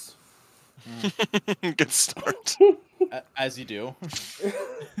overpass. Good start. As you do.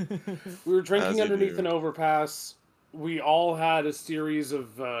 We were As drinking you underneath do. an overpass. We all had a series of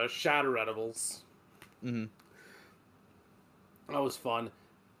shatter edibles. Mm-hmm. That was fun.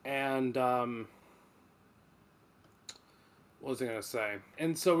 And what was I gonna say?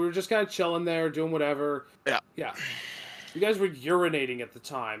 And so we were just kind of chilling there, doing whatever. Yeah. Yeah. You guys were urinating at the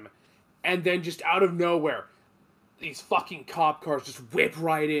time, and then just out of nowhere, these fucking cop cars just whip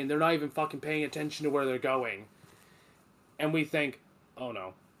right in. They're not even fucking paying attention to where they're going. And we think, oh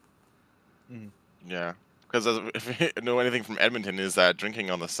no. Yeah, because if you know anything from Edmonton is that drinking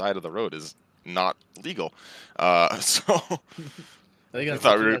on the side of the road is not legal. So I think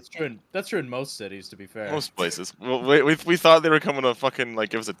thought we were- that's true in most cities, to be fair. most places. Well, we thought they were coming to fucking like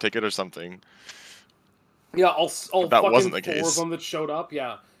give us a ticket or something. Yeah, all That fucking wasn't the four case. of them that showed up.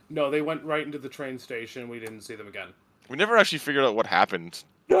 Yeah, no, they went right into the train station. We didn't see them again. We never actually figured out what happened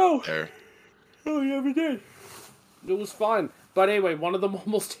No. there. Oh, yeah, we did. It was fine. But anyway, one of them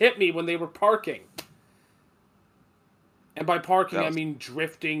almost hit me when they were parking. And by parking, I mean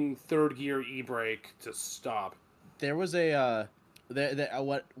drifting third gear e-brake to stop. There was a I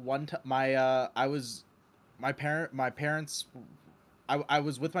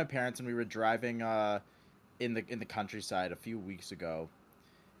was with my parents and we were driving in the countryside a few weeks ago,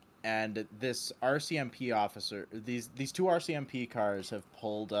 and this RCMP officer, these two RCMP cars have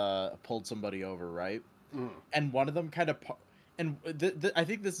pulled somebody over, right? And one of them kind of I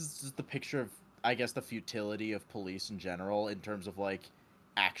think this is just the picture of, I guess, the futility of police in general in terms of like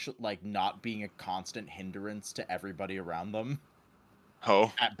actual like not being a constant hindrance to everybody around them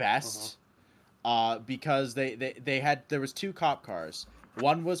Oh, at best. Because there was two cop cars.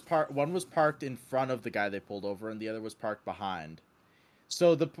 One was parked in front of the guy they pulled over, and the other was parked behind.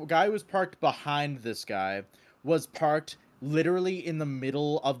 So the guy who was parked behind this guy was parked literally in the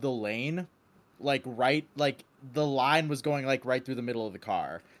middle of the lane, like the line was going like right through the middle of the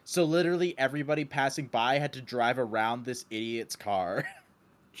car. So literally everybody passing by had to drive around this idiot's car.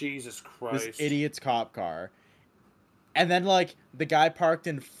 Jesus Christ. This idiot's cop car. And then like the guy parked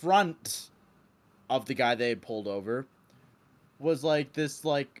in front of the guy they had pulled over was like this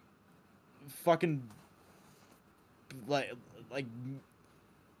like fucking like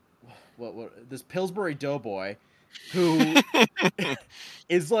what this Pillsbury Doughboy who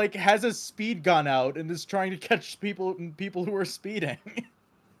is like has a speed gun out and is trying to catch people who are speeding.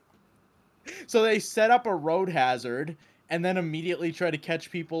 So they set up a road hazard and then immediately try to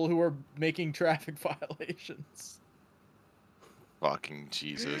catch people who are making traffic violations. fucking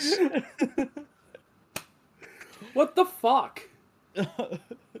Jesus. What the fuck?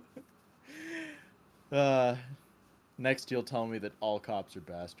 Next you'll tell me that all cops are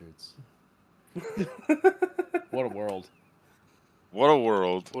bastards. What a world. What a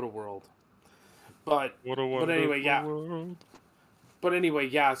world. What a world. But What a but anyway, yeah. world. But anyway,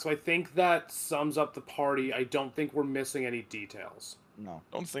 yeah, so I think that sums up the party. I don't think we're missing any details. No.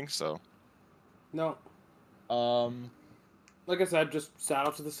 Don't think so. No. Like I said, just sat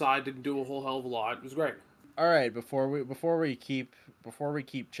off to the side, didn't do a whole hell of a lot. It was great. All right, before we keep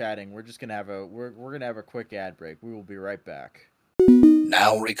chatting, we're gonna have a quick ad break. We will be right back.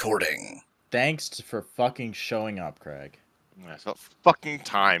 Now recording. Thanks for fucking showing up, Craig. Yeah, it's about fucking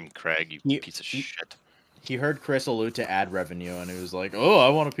time, Craig, you piece of he- shit. He heard Chris allude to ad revenue, and he was like, "Oh, I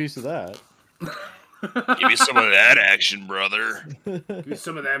want a piece of that." Give me some of that action, brother. Give me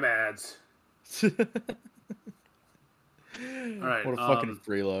some of them ads. All right. What a fucking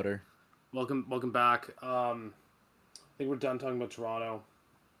freeloader. Welcome back. I think we're done talking about Toronto.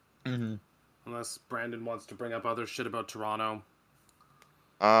 Mm-hmm. Unless Brandon wants to bring up other shit about Toronto.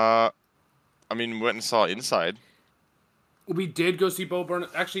 I mean, we went and saw Inside. We did go see Bo Burnham.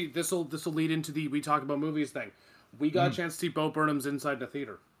 Actually, this will lead into the we talk about movies thing. We got a chance to see Bo Burnham's Inside the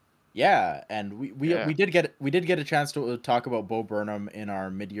theater. Yeah, and we Yeah. did get a chance to talk about Bo Burnham in our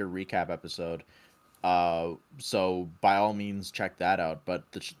mid-year recap episode. So by all means check that out. But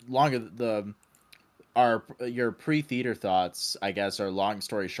your pre-theater thoughts, I guess, are long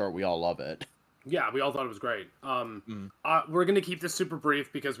story short, we all love it. Yeah, we all thought it was great. We're gonna keep this super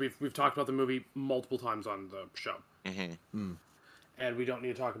brief because we've talked about the movie multiple times on the show, and we don't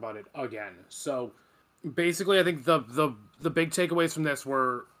need to talk about it again. So basically, I think the big takeaways from this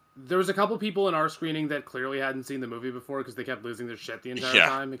were there was a couple people in our screening that clearly hadn't seen the movie before because they kept losing their shit the entire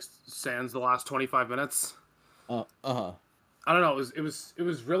time. Sans the last 25 minutes. I don't know. It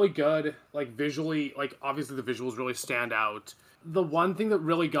was really good. Like visually, like obviously the visuals really stand out. The one thing that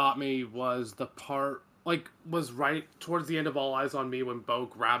really got me was the part, like, was right towards the end of All Eyes on Me when Bo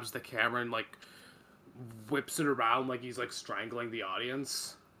grabs the camera and, like, whips it around like he's, like, strangling the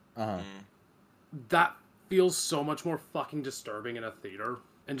audience. That feels so much more fucking disturbing in a theater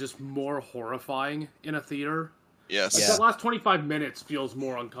and just more horrifying in a theater. Yes. Like, that last 25 minutes feels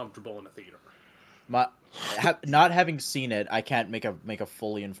more uncomfortable in a theater. Not having seen it, I can't make a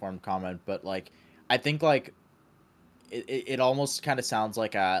fully informed comment, but like I think like it almost kind of sounds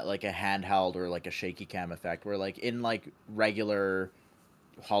like a handheld or like a shaky cam effect where like in like regular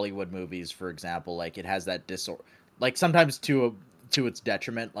Hollywood movies, for example, like it has that like sometimes to its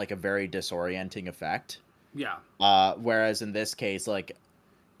detriment, like a very disorienting effect. Yeah. Whereas in this case, like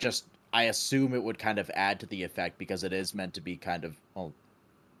just I assume it would kind of add to the effect because it is meant to be kind of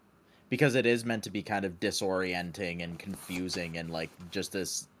disorienting and confusing and like just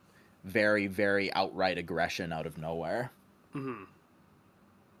this very, very outright aggression out of nowhere. Mm-hmm.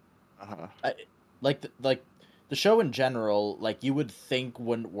 Like the show in general, like you would think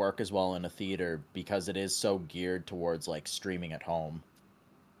wouldn't work as well in a theater because it is so geared towards like streaming at home.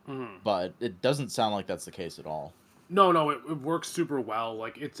 Mm-hmm. But it doesn't sound like that's the case at all. No, it works super well.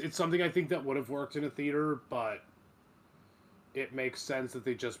 Like it's something I think that would have worked in a theater, but it makes sense that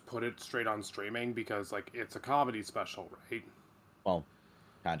they just put it straight on streaming because like it's a comedy special, right? Well,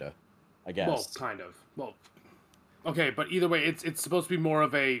 kind of, I guess. Well, kind of. Well, okay, but either way, it's supposed to be more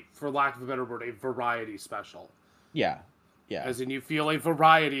of a, for lack of a better word, a variety special. Yeah. As in, you feel a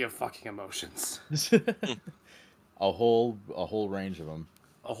variety of fucking emotions. a whole range of them.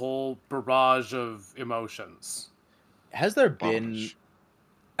 A whole barrage of emotions. Has there been,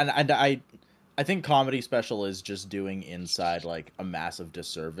 and I think comedy special is just doing Inside like a massive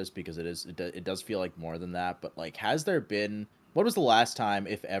disservice because it does feel like more than that. But like, has there been? What was the last time,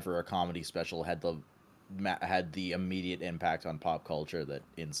 if ever, a comedy special had the immediate impact on pop culture that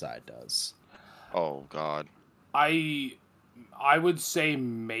Inside does? Oh God. I would say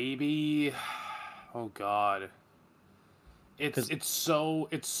maybe. Oh God. It's so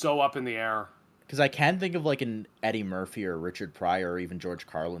up in the air. Because I can think of like an Eddie Murphy or Richard Pryor or even George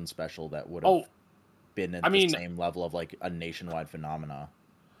Carlin special that would have been at the same level of like a nationwide phenomena.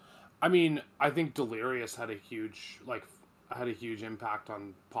 I mean, I think Delirious had a huge impact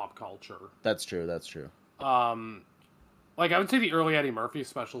on pop culture. That's true. Like I would say the early Eddie Murphy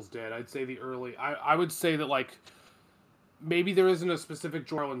specials did. I'd say I would say that like maybe there isn't a specific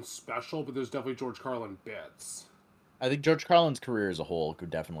George Carlin special, but there's definitely George Carlin bits. I think George Carlin's career as a whole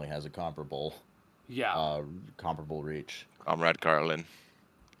definitely has a comparable reach. Comrade Carlin.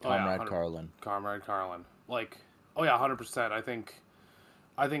 Comrade Carlin. Like, oh yeah, 100%.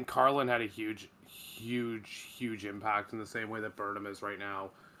 I think Carlin had a huge impact in the same way that Burnham is right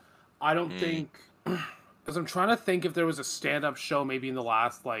now. I don't think, because I'm trying to think if there was a stand-up show maybe in the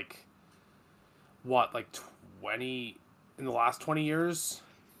last in the last 20 years.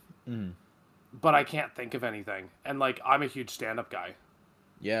 Mm. But I can't think of anything. And like, I'm a huge stand-up guy.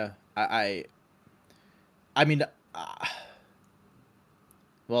 Yeah, I mean,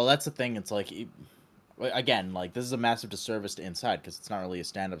 well, that's the thing. It's like, again, like this is a massive disservice to Inside because it's not really a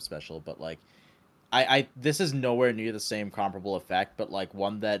stand-up special. But like, this is nowhere near the same comparable effect. But like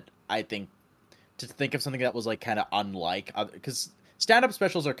one that I think to think of something that was like kind of unlike other, because stand-up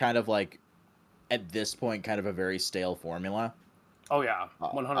specials are kind of like at this point kind of a very stale formula. Oh yeah,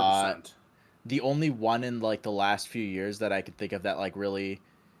 100%. The only one in like the last few years that I could think of that like really,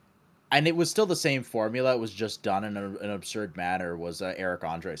 and it was still the same formula, it was just done in an absurd manner, was Eric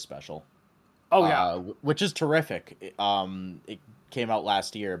Andre special. Oh yeah, which is terrific. It came out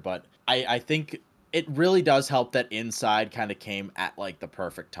last year, but I think it really does help that Inside kind of came at like the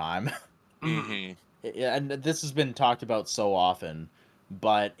perfect time. Mm-hmm. And this has been talked about so often,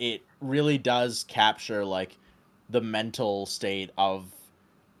 but it really does capture like the mental state of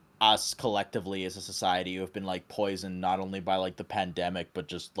us collectively as a society who have been like poisoned not only by like the pandemic but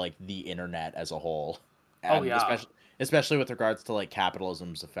just like the internet as a whole. And oh yeah, especially with regards to like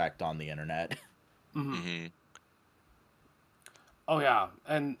capitalism's effect on the internet. Mm-hmm. Oh yeah,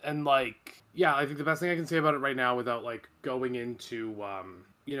 and like yeah, I think the best thing I can say about it right now without like going into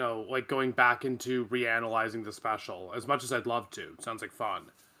like going back into reanalyzing the special as much as I'd love to. It sounds like fun.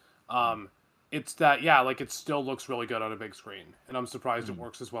 It's that, yeah, like, it still looks really good on a big screen. And I'm surprised it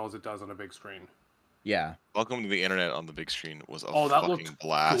works as well as it does on a big screen. Yeah. Welcome to the internet on the big screen was a that fucking looked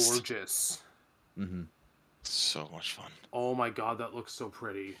blast. Gorgeous. Mm-hmm. So much fun. Oh my god, that looks so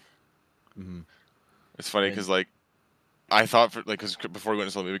pretty. Mm-hmm. It's funny because, like, I thought, because before we went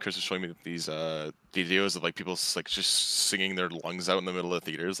into the movie, Chris was showing me these videos of, like, people, like, just singing their lungs out in the middle of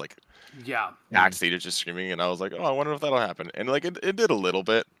theaters, like, yeah, backstage just screaming, and I was like, oh, I wonder if that'll happen. And, like, it did a little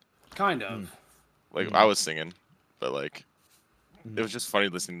bit. Kind of. Like, I was singing, but, like, it was just funny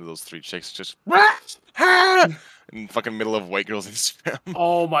listening to those three chicks just in fucking middle of white girls Instagram.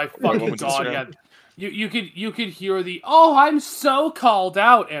 Oh my fucking god, yeah. You could hear the, oh, I'm so called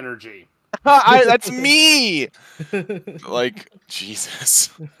out energy. That's me! Like,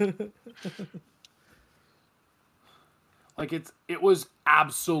 Jesus. Like it was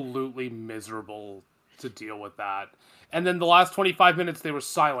absolutely miserable to deal with that. And then the last 25 minutes they were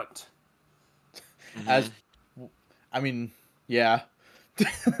silent. As, I mean, yeah.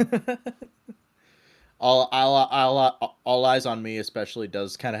 All Eyes on Me especially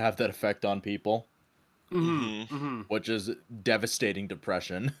does kind of have that effect on people, which is devastating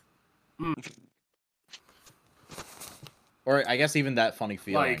depression. Or I guess even That Funny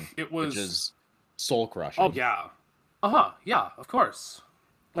Feeling, Like it was which is soul crushing. Oh yeah. Yeah, of course.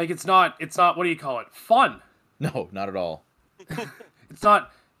 Like it's not what do you call it? Fun. No, not at all. It's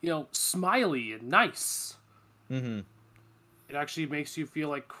not, smiley and nice. Mm-hmm. It actually makes you feel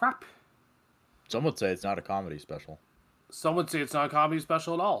like crap. Some would say it's not a comedy special. Some would say it's not a comedy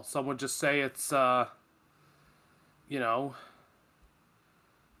special at all. Some would just say it's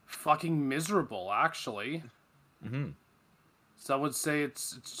fucking miserable, actually. Some would say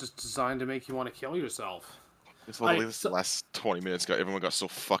it's just designed to make you want to kill yourself. The last 20 minutes everyone got so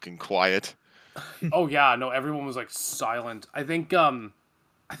fucking quiet. Oh yeah, no, everyone was like silent. I think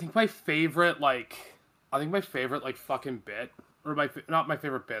my favorite fucking bit, or not my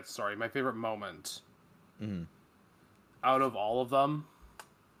favorite bit, sorry, my favorite moment out of all of them.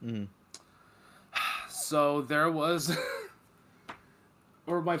 So there was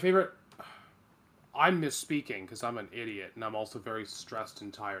or my favorite, I'm misspeaking because I'm an idiot and I'm also very stressed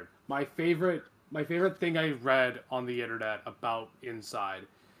and tired. My favorite thing I read on the internet about Inside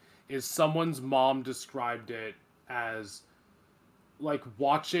is someone's mom described it as like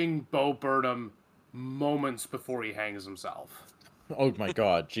watching Bo Burnham moments before he hangs himself. Oh my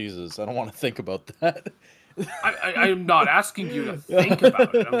god, Jesus, I don't want to think about that. I'm not asking you to think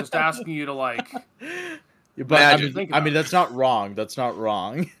about it. I'm just asking you to like. But I mean, that's not wrong. That's not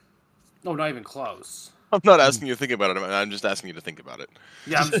wrong. No, not even close. I'm not asking you to think about it. I'm just asking you to think about it.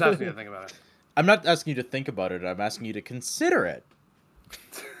 Yeah, I'm just asking you to think about it. I'm not asking you to think about it. I'm asking you to consider it.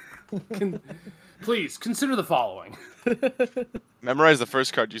 Please consider the following. Memorize the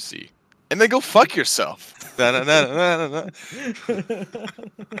first card you see, and then go fuck yourself.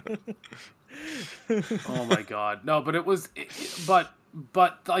 Oh my god, no! But it was, but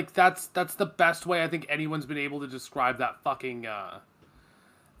like that's the best way I think anyone's been able to describe that fucking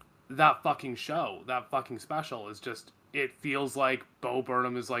show, that fucking special is just. It feels like Bo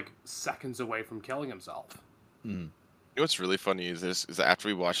Burnham is like seconds away from killing himself. You know what's really funny is that after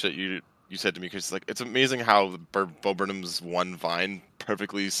we watched it, you said to me, Chris, like, it's amazing how Bo Burnham's one vine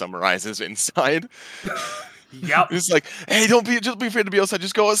perfectly summarizes Inside. Yep. It's like, hey, just be afraid to be outside.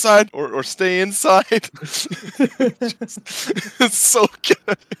 Just go outside or stay inside. It's so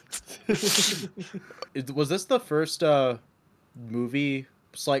good. Was this the first movie,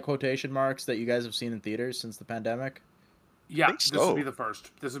 slight quotation marks, that you guys have seen in theaters since the pandemic? Yeah, this would be the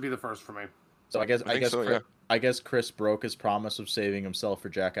first. This would be the first for me. So I guess Chris broke his promise of saving himself for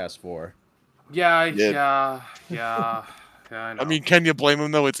Jackass 4. Yeah, I know. I mean, can you blame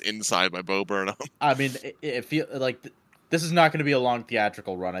him though? It's Inside by Bo Burnham. I mean, it feels like this is not going to be a long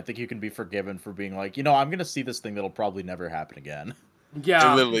theatrical run. I think you can be forgiven for being like, I'm going to see this thing that'll probably never happen again.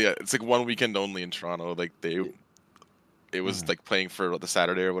 Yeah, literally, it's like one weekend only in Toronto. Like it was like playing for the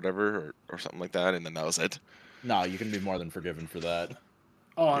Saturday or whatever, or something like that, and then that was it. No, you can be more than forgiven for that.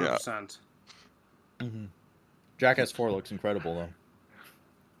 Oh, 100%. Jackass 4 looks incredible, though.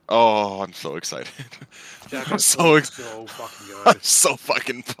 Oh, I'm so excited. I'm so fucking good. I'm so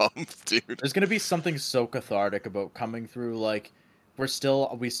fucking pumped, dude. There's gonna be something so cathartic about coming through. Like, we still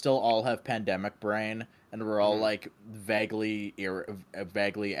all have pandemic brain, and we're all like vaguely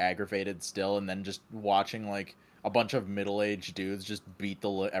aggravated still, and then just watching like a bunch of middle-aged dudes just beat the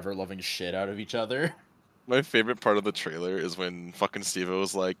ever-loving shit out of each other. My favorite part of the trailer is when fucking Steve-O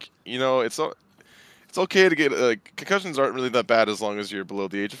was like, it's okay to get concussions aren't really that bad as long as you're below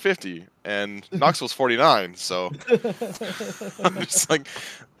the age of 50, and Knoxville's 49, so I'm just like,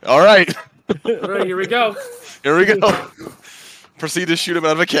 all right, here we go. Here we go. Proceed to shoot him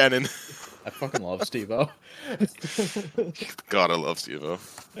out of a cannon. I fucking love Steve-O. God, I love Steve-O.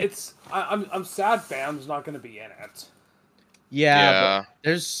 I'm sad Bam's not going to be in it. Yeah. But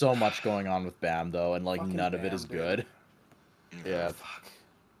there's so much going on with Bam though, and like fucking none of it is good. Yeah. Fuck.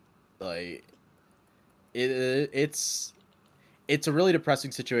 Like it's a really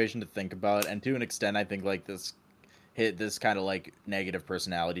depressing situation to think about, and to an extent I think like this kind of like negative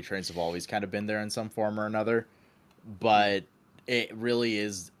personality traits have always kind of been there in some form or another, but it really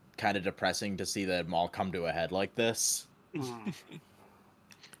is kind of depressing to see them all come to a head like this.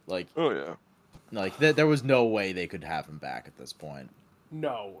 Like, oh yeah, like there was no way they could have him back at this point.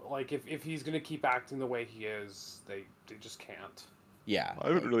 No, like if he's gonna keep acting the way he is, they just can't. Yeah, I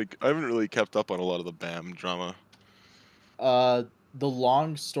haven't really kept up on a lot of the Bam drama. The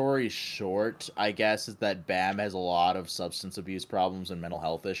long story short, I guess, is that Bam has a lot of substance abuse problems and mental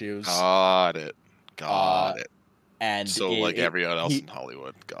health issues. Got it. Uh, Got it. and So like everyone else in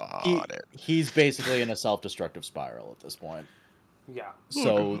Hollywood. Got it. he's basically in a self-destructive spiral at this point. Yeah.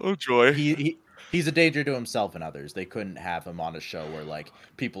 So Oh joy. he's a danger to himself and others. They couldn't have him on a show where like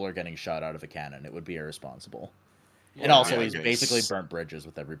people are getting shot out of a cannon. It would be irresponsible. And Yeah, also, yeah, I he's guess. basically burnt bridges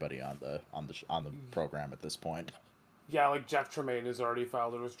with everybody on the program at this point. Yeah, like Jeff Tremaine has already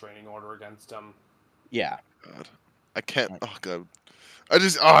filed a restraining order against him. Yeah. God. I can't. Oh god.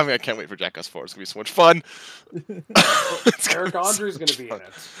 I can't wait for Jackass 4. It's gonna be so much fun. It's gonna Eric be so Andre's gonna much be fun. in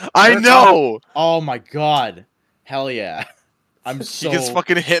it. I Eric know. Oh my god. Hell yeah. I'm so He gets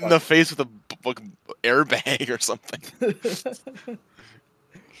fucking hit in the face with a fucking airbag or something.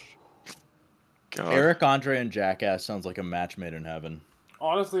 God. Eric Andre and Jackass sounds like a match made in heaven.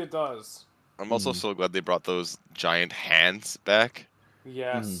 Honestly, it does. I'm also so glad they brought those giant hands back.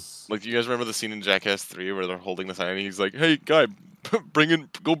 Yes. Like, do you guys remember the scene in Jackass 3 where they're holding the sign and he's like, "Hey, guy, go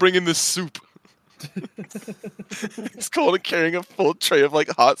bring in this soup." He's carrying a full tray of like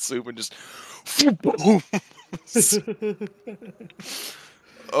hot soup and just.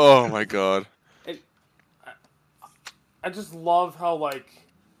 Oh my god. I just love how like,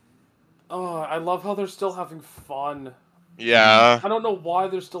 I love how they're still having fun. Yeah. I don't know why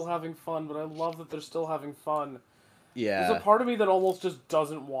they're still having fun, but I love that they're still having fun. Yeah. There's a part of me that almost just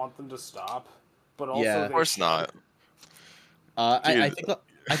doesn't want them to stop, but also Yeah. they Of course should. not. I Dude.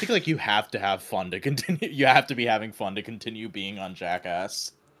 think like you have to have fun to continue. You have to be having fun to continue being on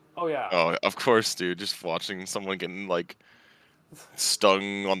Jackass. Oh yeah. Oh, of course, dude. Just watching someone getting like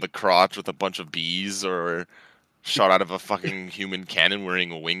stung on the crotch with a bunch of bees, or shot out of a fucking human cannon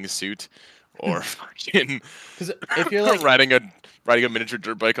wearing a wingsuit, or fucking Because if you're like, riding a miniature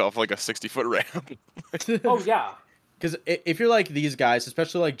dirt bike off like a 60-foot ramp. Oh yeah. because if you're like these guys,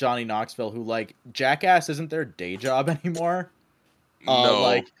 especially like Johnny Knoxville, who like Jackass isn't their day job anymore. No.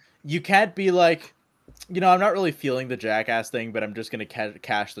 Like you can't be like, I'm not really feeling the Jackass thing, but I'm just gonna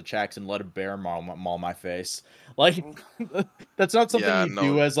cash the checks and let a bear maul my face. Like that's not something Yeah, you no.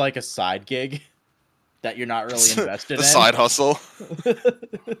 do as like a side gig that you're not really invested The in. side hustle.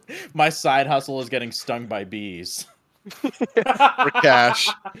 My side hustle is getting stung by bees. For cash.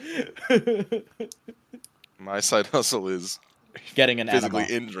 My side hustle is Getting an physically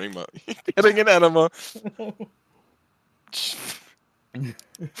enema. injuring my getting an enema.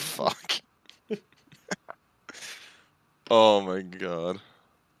 Fuck. Oh my god.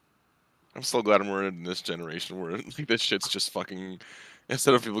 I'm so glad we're in this generation where like, this shit's just fucking.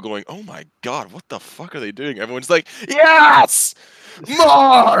 Instead of people going, "Oh my god, what the fuck are they doing?" Everyone's like, "Yes,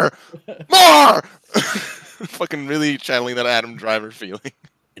 more, more." Fucking really channeling that Adam Driver feeling.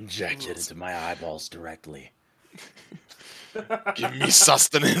 Inject it into my eyeballs directly. Give me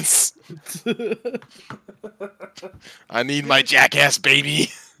sustenance. I need my Jackass baby.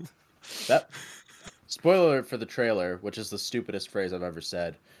 That spoiler alert for the trailer, which is the stupidest phrase I've ever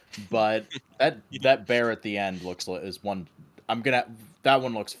said, but that bear at the end is one. That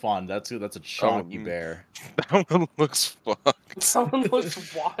one looks fun. That's a chunky bear. That one looks fucked. Someone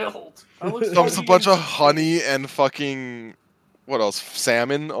looks wild. That looks Dumps a fucking bunch of insane. honey and fucking what else?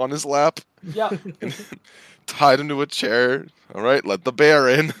 Salmon on his lap. Yeah. And tied him to a chair. All right, let the bear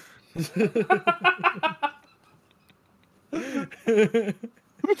in.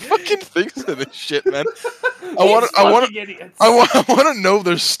 Who fucking thinks of this shit, man? I want to know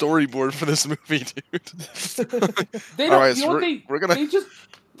their storyboard for this movie, dude. They don't. Alright, You so know what we're gonna.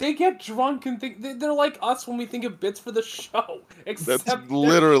 they get drunk and think they're like us when we think of bits for the show. Except That's they're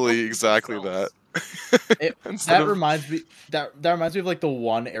literally fucking exactly themselves. that. Instead That of- reminds me that reminds me of like the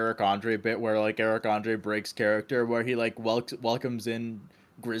one Eric Andre bit where like Eric Andre breaks character, where he like welcomes in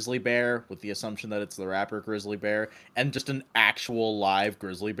Grizzly Bear with the assumption that it's the rapper Grizzly Bear, and just an actual live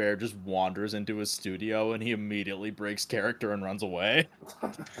Grizzly Bear just wanders into his studio and he immediately breaks character and runs away.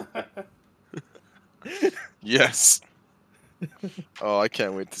 Yes. Oh, I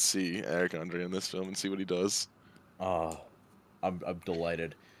can't wait to see Eric Andre in this film and see what he does. Oh, I'm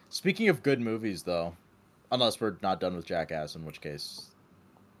delighted. Speaking of good movies, though, unless we're not done with Jackass, in which case,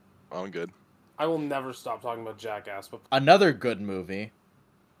 I'm good. I will never stop talking about Jackass, but another good movie,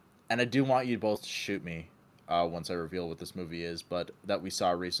 and I do want you both to shoot me once I reveal what this movie is, but that we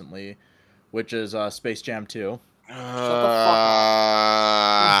saw recently, which is Space Jam 2.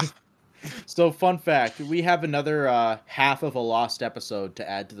 So, fun fact, we have another half of a lost episode to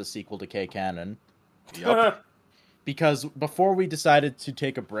add to the sequel to K-Canon. Yup. Because before we decided to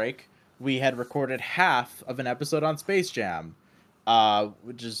take a break, we had recorded half of an episode on Space Jam,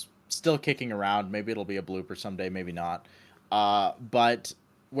 which is still kicking around. Maybe it'll be a blooper someday, maybe not. but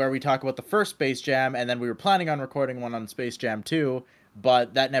where we talk about the first Space Jam, and then we were planning on recording one on Space Jam 2,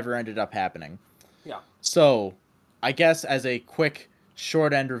 but that never ended up happening. Yeah. So, I guess as a quick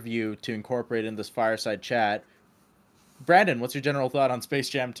short end review to incorporate in this fireside chat, Brandon, what's your general thought on Space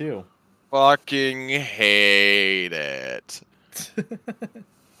Jam 2? Fucking hate it.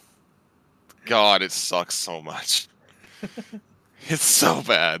 God, it sucks so much. It's so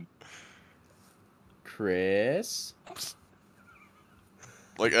bad. Chris?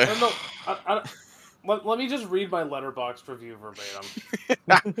 Like, I don't know. Let me just read my Letterboxd review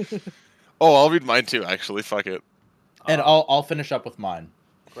verbatim. oh, I'll read mine too. Actually, fuck it. And I'll finish up with mine.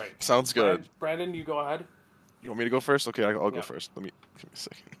 Great. Sounds good. Brandon, you go ahead. You want me to go first? Okay, I'll go Yeah. first. Give me a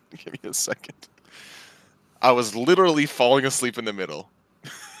second. Give me a second. I was literally falling asleep in the middle.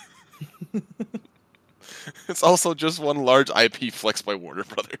 It's also just one large IP flex by Warner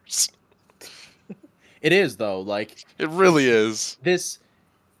Brothers. It is, though. Like, It really is. this...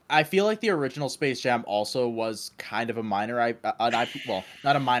 I feel like the original Space Jam also was kind of a minor an IP, well,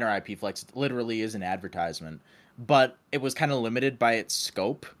 not a minor IP flex. It literally is an advertisement, but it was kind of limited by its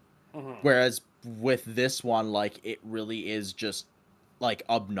scope. Mm-hmm. Whereas with this one, like, it really is just like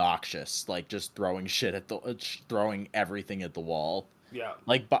obnoxious, like just throwing shit at throwing everything at the wall. Yeah.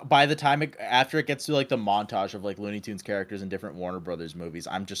 Like by the time after it gets to like the montage of like Looney Tunes characters in different Warner Brothers movies,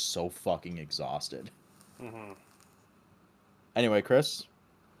 I'm just so fucking exhausted. Mm-hmm. Anyway, Chris.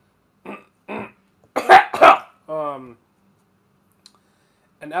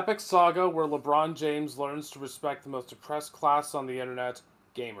 An epic saga where LeBron James learns to respect the most depressed class on the internet,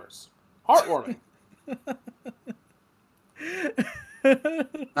 gamers. Heartwarming.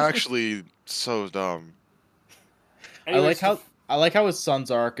 Actually, so dumb. Anyways, I like how his son's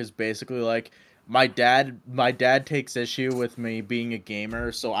arc is basically like my dad takes issue with me being a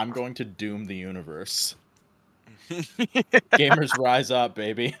gamer, so I'm going to doom the universe. Gamers rise up,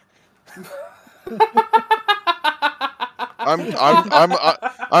 baby.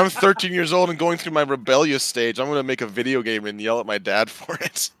 I'm 13 years old and going through my rebellious stage. I'm gonna make a video game and yell at my dad for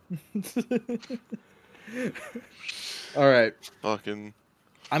it. All right. Fucking.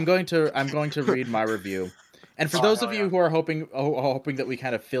 I'm going to read my review. And for those of you who are hoping that we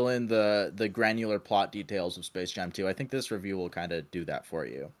kind of fill in the granular plot details of Space Jam 2, I think this review will kind of do that for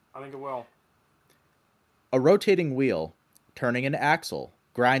you. I think it will. A rotating wheel, turning an axle,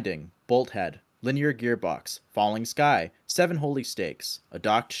 grinding, bolt head, linear gearbox, falling sky, 7 holy stakes, a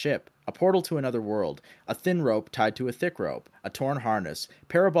docked ship, a portal to another world, a thin rope tied to a thick rope, a torn harness,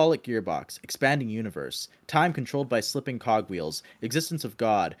 parabolic gearbox, expanding universe, time controlled by slipping cogwheels, existence of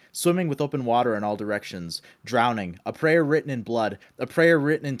God, swimming with open water in all directions, drowning, a prayer written in blood, a prayer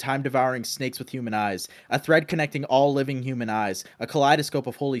written in time-devouring snakes with human eyes, a thread connecting all living human eyes, a kaleidoscope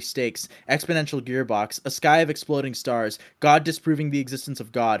of holy stakes, exponential gearbox, a sky of exploding stars, God disproving the existence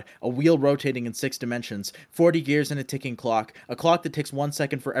of God, a wheel rotating in 6 dimensions, 40 gears and a ticking clock, a clock that ticks 1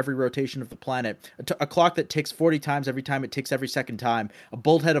 second for every rotation of the planet, a clock that ticks 40 times every time it ticks every second time, a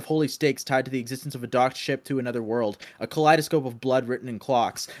bolt head of holy stakes tied to the existence of a docked ship to another world, a kaleidoscope of blood written in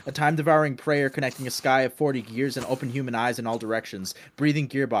clocks, a time-devouring prayer connecting a sky of 40 gears and open human eyes in all directions, breathing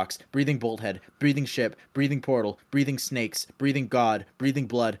gearbox, breathing bolt head, breathing ship, breathing portal, breathing snakes, breathing God, breathing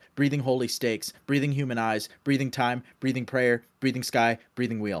blood, breathing holy stakes, breathing human eyes, breathing time, breathing prayer, breathing sky,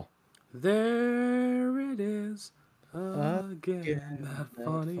 breathing wheel. There it is. Again, that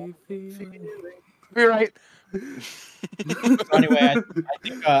funny feeling. You're right. So anyway,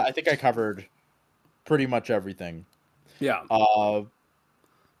 I think I covered pretty much everything. Yeah.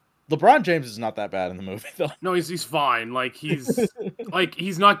 LeBron James is not that bad in the movie, though. No, he's fine. Like he's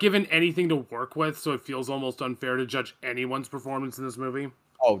not given anything to work with, so it feels almost unfair to judge anyone's performance in this movie.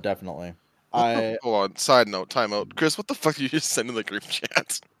 Oh, definitely. Hold on. Side note. Timeout. Chris, what the fuck did you just send in the group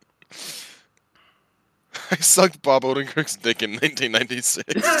chat? I sucked Bob Odenkirk's dick in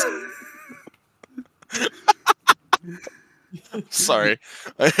 1996. Sorry,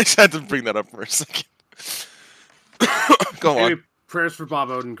 I just had to bring that up for a second. Go Anyway, on. prayers for Bob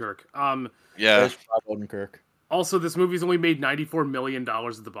Odenkirk. Yeah. There's Bob Odenkirk. Also, this movie's only made $94 million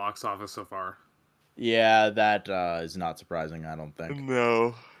at the box office so far. Yeah, that is not surprising. I don't think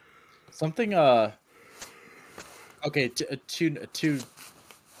No. something. Okay,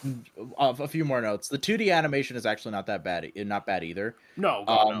 a few more notes. The 2D animation is actually not that bad. Not bad either. No,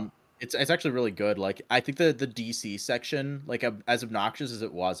 God, no. It's actually really good. Like, I think the DC section, like, as obnoxious as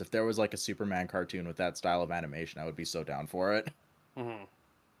it was, if there was like a Superman cartoon with that style of animation, I would be so down for it.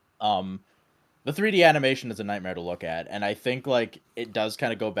 Mm-hmm. The 3D animation is a nightmare to look at, and I think like it does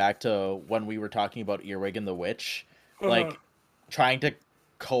kind of go back to when we were talking about Earwig and the Witch, like trying to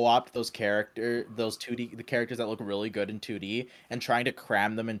co-opt those 2D the characters that look really good in 2D and trying to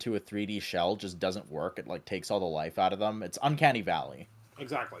cram them into a 3D shell just doesn't work. It like takes all the life out of them. It's uncanny valley.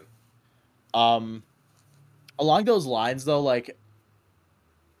 Exactly. Along those lines though, like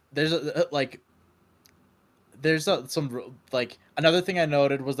there's some like another thing I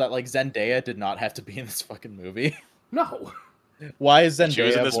noted was that like Zendaya did not have to be in this fucking movie. No. Why is Zendaya She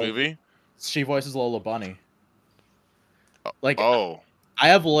was in this movie. She voices Lola Bunny. Like, Oh, I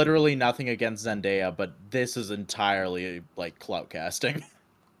have literally nothing against Zendaya, but this is entirely like clout casting.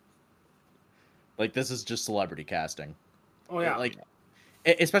 Like, this is just celebrity casting. Oh yeah. Like,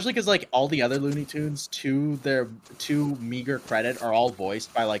 especially because like all the other Looney Tunes, to their meager credit, are all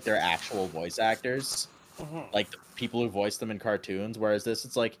voiced by like their actual voice actors, like the people who voice them in cartoons. Whereas this,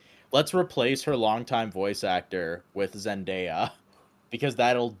 it's like, let's replace her longtime voice actor with Zendaya, because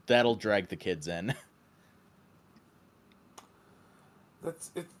that'll drag the kids in.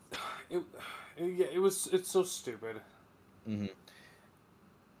 That's it. Yeah, it's so stupid. Mm-hmm.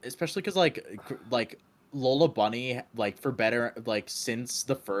 Especially because like Lola Bunny, like for better, like since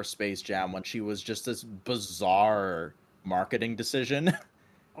the first Space Jam, when she was just this bizarre marketing decision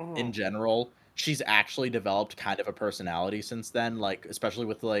in general, she's actually developed kind of a personality since then. Like especially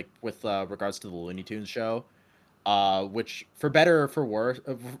with regards to the Looney Tunes show, which for better or for worse,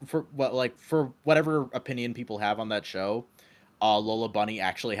 for whatever opinion people have on that show, Lola Bunny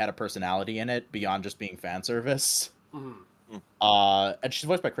actually had a personality in it beyond just being fan service. And she's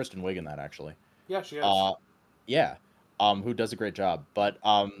voiced by Kristen Wiig in that, actually. Yeah, she is. Yeah. Who does a great job. But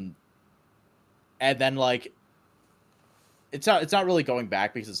and then like it's not really going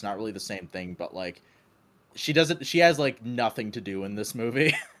back because it's not really the same thing, but like she has like nothing to do in this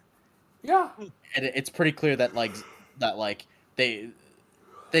movie. Yeah. And it's pretty clear that they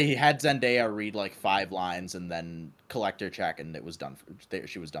had Zendaya read like 5 lines and then collect her check, and it was done.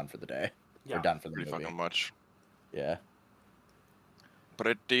 She was done for the day. Yeah. Or done for the pretty movie. fucking much. Yeah.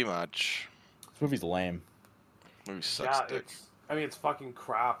 Pretty much. This movie's lame. Movie sucks dick. It's fucking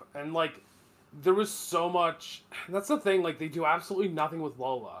crap. And like, there was so much. That's the thing. Like, they do absolutely nothing with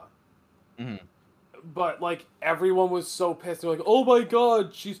Lola. Mm-hmm. But like, everyone was so pissed. They're like, "Oh my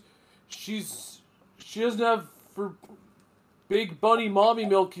god, she doesn't have for Big Bunny mommy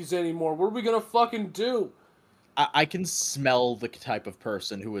milkies anymore. What are we gonna fucking do?" I can smell the type of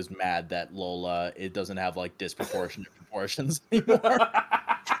person who is mad that Lola doesn't have like disproportionate proportions anymore.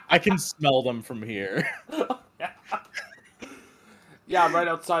 I can smell them from here. Yeah, I'm right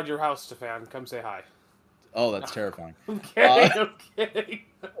outside your house, Stefan. Come say hi. Oh, that's terrifying. I'm kidding. I'm kidding.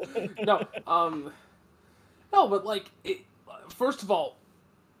 No, no, but like, first of all,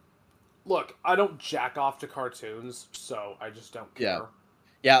 look, I don't jack off to cartoons, so I just don't care.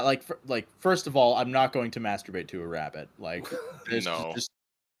 Yeah, like first of all, I'm not going to masturbate to a rabbit. Like, there's No. just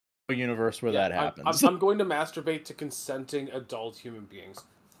a universe where that happens. I'm going to masturbate to consenting adult human beings.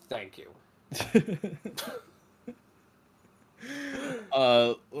 Thank you.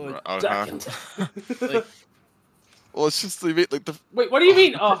 Second. Like, well, it's just like the. Wait, what do you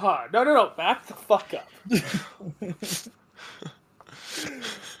mean? No, back the fuck up.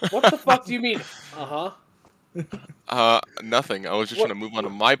 What the fuck do you mean? Nothing. I was just trying to move on to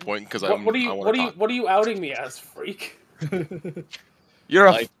my point because what are you outing me as, freak? You're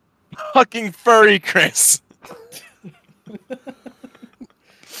a fucking furry, Chris.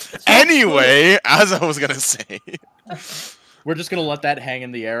 Anyway, as I was gonna say, we're just gonna let that hang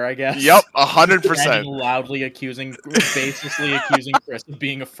in the air, I guess. Yep, 100%. Loudly baselessly accusing Chris of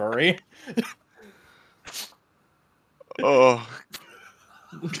being a furry. Oh.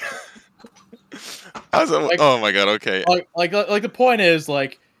 Oh my god, okay. Like the point is,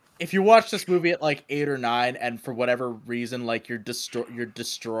 like, if you watch this movie at like 8 or 9, and for whatever reason, like your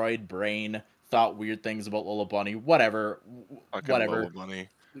destroyed brain thought weird things about Lola Bunny, whatever. Lola Bunny.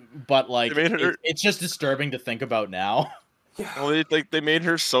 But like, it's just disturbing to think about now. Well, they made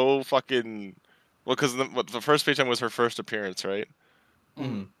her so fucking. Well, because the first Space Jam was her first appearance, right?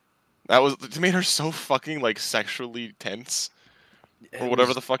 Mm-hmm. They made her so fucking like sexually tense. Or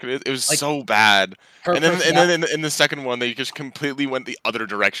whatever the fuck it is. It was like, so bad. And then in the second one, they just completely went the other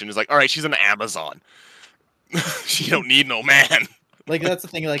direction. It's like, all right, she's an Amazon. She don't need no man. Like, that's the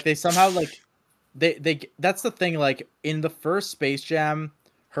thing. Like, they somehow, like, that's the thing. Like, in the first Space Jam,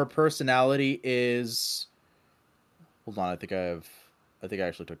 her personality is... Hold on, I think I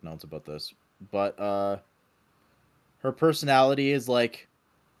actually took notes about this. But, her personality is, like,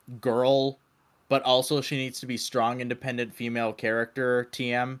 girl... But also, she needs to be strong, independent female character.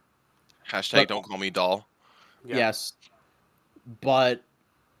 TM. Hashtag don't call me doll. Yeah. Yes. But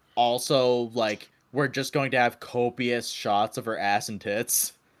also, like, we're just going to have copious shots of her ass and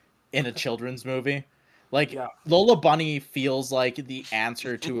tits in a children's movie. Like, Yeah. Lola Bunny feels like the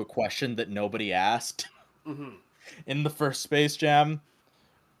answer to a question that nobody asked Mm-hmm. in the first Space Jam.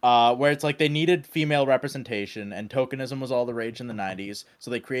 Where it's like they needed female representation, and tokenism was all the rage in the 90s,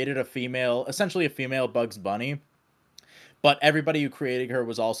 so they created essentially a female Bugs Bunny. But everybody who created her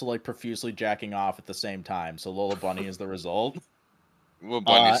was also like profusely jacking off at the same time, so Lola Bunny is the result. Well,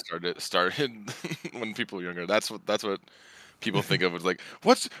 Bunny Uh, started when people were younger. That's what people think of as like,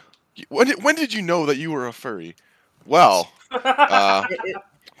 when did you know that you were a furry? Well, uh,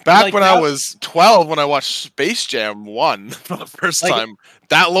 back Like when now- I was 12, when I watched Space Jam 1 for the first Like, time,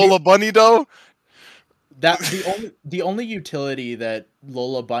 that Lola Bunny though. That the only utility that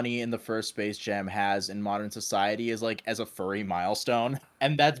Lola Bunny in the first Space Jam has in modern society is like as a furry milestone,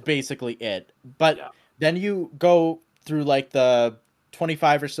 and that's basically it. But Yeah. then you go through like the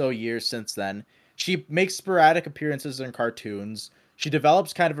 25 or so years since then. She makes sporadic appearances in cartoons. She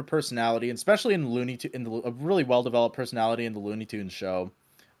develops kind of a personality, and especially in a really well developed personality in the Looney Tunes show,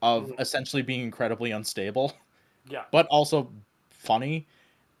 of Mhm. essentially being incredibly unstable, Yeah. but also funny.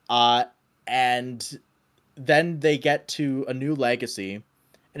 And then they get to a new legacy,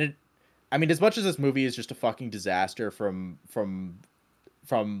 and I mean, as much as this movie is just a fucking disaster from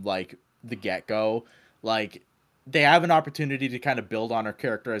like the get-go, like they have an opportunity to kind of build on her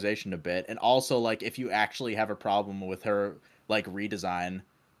characterization a bit, and also like if you actually have a problem with her like redesign,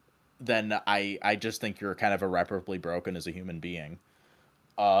 then I just think you're kind of irreparably broken as a human being.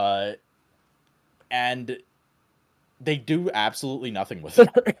 And they do absolutely nothing with her.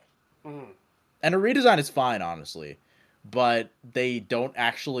 Mm-hmm. And a redesign is fine, honestly, but they don't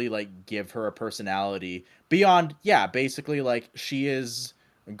actually like give her a personality beyond, yeah, basically like she is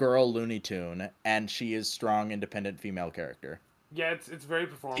girl Looney Tune and she is strong, independent female character. Yeah, it's very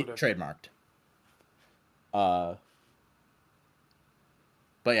performative. Trademarked.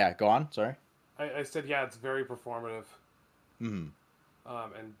 But yeah, go on. Sorry. I said, yeah, it's very performative. Hmm.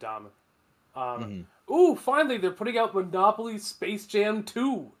 And dumb. Mhm. Ooh, finally, they're putting out Monopoly Space Jam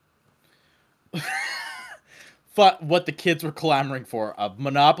 2. What the kids were clamoring for, a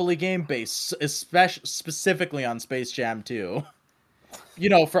Monopoly game based specifically on Space Jam 2. You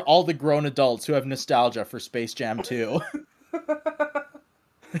know, for all the grown adults who have nostalgia for Space Jam 2.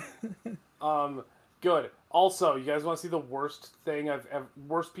 Good. Also, you guys want to see the worst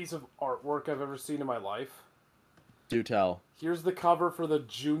worst piece of artwork I've ever seen in my life? Do tell. Here's the cover for the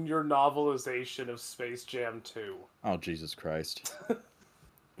junior novelization of Space Jam 2. Oh, Jesus Christ.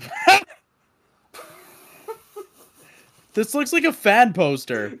 This looks like a fan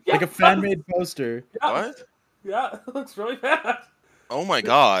poster. Yeah. Like a fan-made poster. Yeah. What? Yeah, it looks really bad. Oh my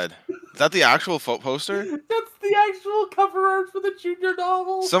god, is that the actual poster? That's the actual cover art for the junior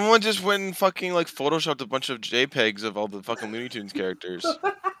novel. Someone just went and fucking like photoshopped a bunch of JPEGs of all the fucking Looney Tunes characters.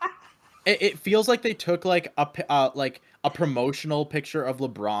 It feels like they took like a promotional picture of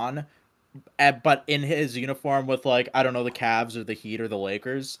LeBron, but in his uniform with like, I don't know, the Cavs or the Heat or the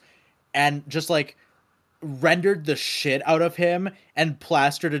Lakers, and just like rendered the shit out of him and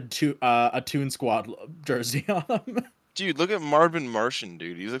plastered a Toon Squad jersey on him. Dude, look at Marvin Martian,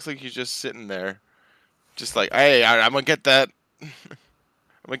 dude. He looks like he's just sitting there, just like, hey, I'm gonna get that, I'm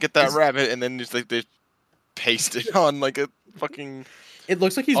gonna get that rabbit, and then just like they paste it on like a fucking. It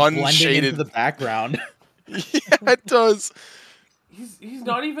looks like he's blending Unshaded. into the background. Yeah, it does. He's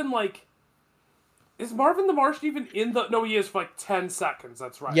not even like. Is Marvin the Martian even in the? No, he is for like 10 seconds.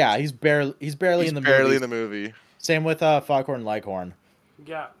 That's right. Yeah, he's barely He's in the barely movie. in the movie. Same with Foghorn Leghorn.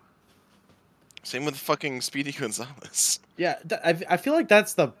 Yeah. Same with fucking Speedy Gonzalez. Yeah, I feel like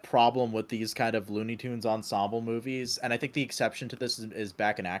that's the problem with these kind of Looney Tunes ensemble movies, and I think the exception to this is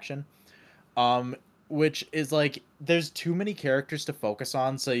Back in Action, which is like there's too many characters to focus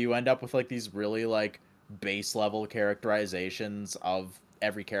on, so you end up with like these really like base level characterizations of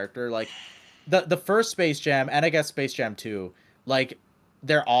every character. Like the first Space Jam, and I guess Space Jam 2, like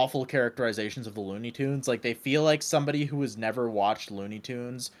they're awful characterizations of the Looney Tunes. Like they feel like somebody who has never watched Looney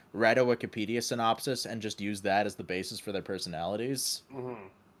Tunes read a Wikipedia synopsis and just used that as the basis for their personalities. Mm-hmm.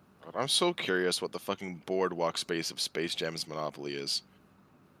 God, I'm so curious what the fucking boardwalk space of Space Jam's Monopoly is.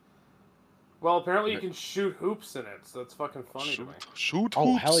 Well, apparently you can shoot hoops in it, so that's fucking funny to me. Shoot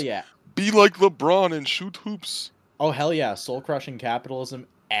Oh hoops. hell yeah! Be like LeBron and shoot hoops. Oh hell yeah! Soul crushing capitalism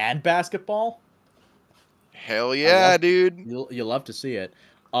and basketball. Hell yeah, dude. You'll love to see it.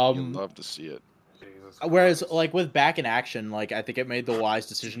 You'd love to see it. Jesus Whereas, Christ. like with Back in Action, like I think it made the wise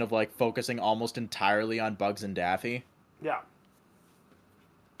decision of like focusing almost entirely on Bugs and Daffy, Yeah.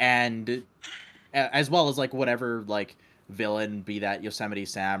 and as well as like whatever like villain, be that Yosemite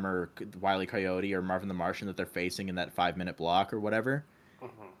Sam or Wile E. Coyote or Marvin the Martian that they're facing in that 5-minute block or whatever.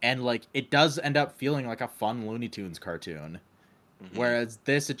 And like it does end up feeling like a fun Looney Tunes cartoon. Whereas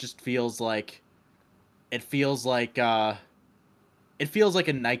this, it just feels like it feels like a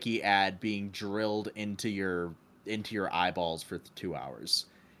Nike ad being drilled into your eyeballs for 2 hours.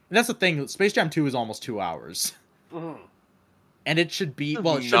 And that's the thing. Space Jam 2 is almost 2 hours. And it should be,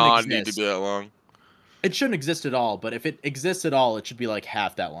 well, it shouldn't exist. Need to be that long. It shouldn't exist at all, but if it exists at all, it should be like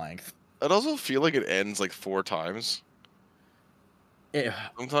half that length. I'd also feel like it ends like 4 times.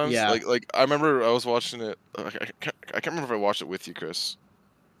 Sometimes, yeah. like I remember I was watching it. I can't remember if I watched it with you, Chris.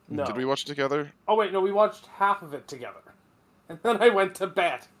 No. Did we watch it together? Oh wait, no, we watched half of it together, and then I went to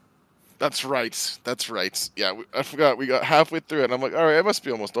bed. That's right. That's right. Yeah, I forgot. We got halfway through it, and I'm like, all right, it must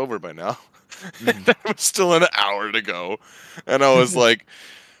be almost over by now. And there was still an hour to go, and I was like,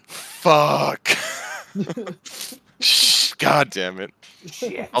 fuck. God damn it.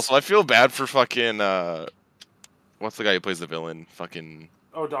 Shit. Also, I feel bad for fucking what's the guy who plays the villain? Fucking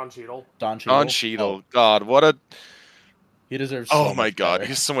Oh, Don Cheadle. Don Cheadle. Don Cheadle. God, what a He deserves. Oh my god,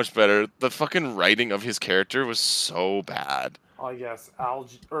 he's so much better. The fucking writing of his character was so bad. I guess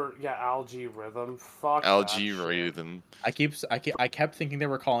Algae Rhythm. Fuck Algae that shit. Rhythm. I kept thinking they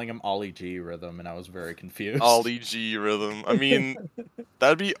were calling him Ollie G Rhythm, and I was very confused. Ollie G Rhythm. I mean,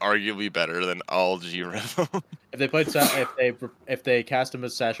 that'd be arguably better than Algae Rhythm. If they played, if they cast him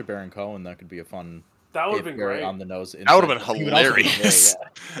as Sacha Baron Cohen, that could be a fun. That would have been very great. On the nose. That would have been He would also be hilarious.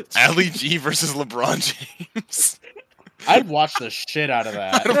 great, yeah. Ali G versus LeBron James. I'd watch the shit out of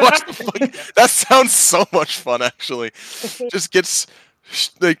that. I'd watch the fuck- That sounds so much fun, actually. Just gets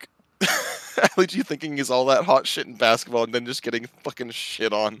like Ali G thinking he's all that hot shit in basketball, and then just getting fucking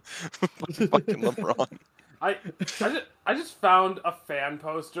shit on by fucking LeBron. I just found a fan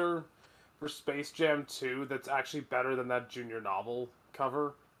poster for Space Jam 2 that's actually better than that junior novel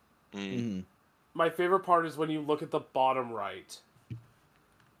cover. Mhm. My favorite part is when you look at the bottom right.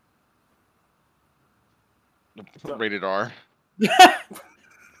 Rated R.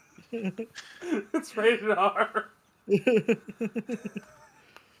 It's rated R. It's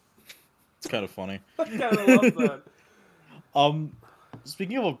kind of funny. I kind of love that.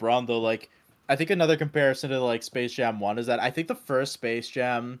 Speaking of LeBron, though, like, I think another comparison to like Space Jam 1 is that I think the first Space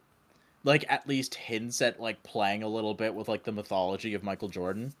Jam, like, at least hints at like playing a little bit with like the mythology of Michael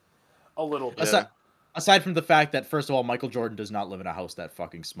Jordan. A little bit. Aside from the fact that, first of all, Michael Jordan does not live in a house that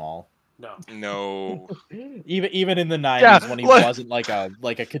fucking small. No. No. Even in the 90s, Yeah, when he like- wasn't like a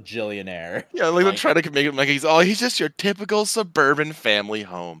cajillionaire. Yeah, like they try to make him like he's just your typical suburban family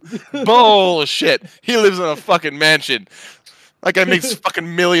home. Bullshit. He lives in a fucking mansion. That guy makes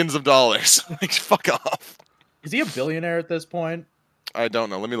fucking millions of dollars. Like, fuck off. Is he a billionaire at this point? I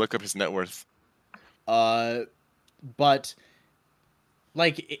don't know. Let me look up his net worth. But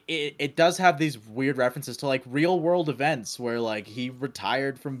like it does have these weird references to like real world events where like he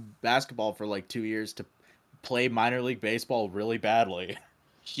retired from basketball for like 2 years to play minor league baseball really badly.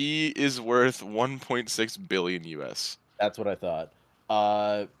 He is worth 1.6 billion US. That's what I thought.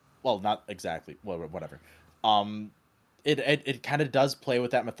 Well, not exactly. Whatever. It kind of does play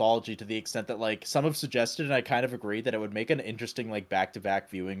with that mythology to the extent that like some have suggested, and I kind of agree, that it would make an interesting like back-to-back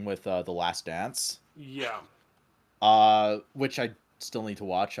viewing with The Last Dance. Yeah. Which I still need to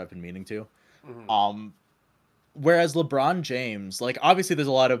watch. I've been meaning to. Mm-hmm. Whereas LeBron James, like, obviously there's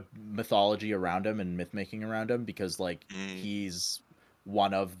a lot of mythology around him and myth making around him because like he's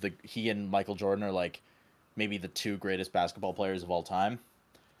one of he and Michael Jordan are like maybe the 2 greatest basketball players of all time.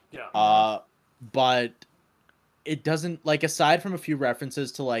 Yeah. But it doesn't, like, aside from a few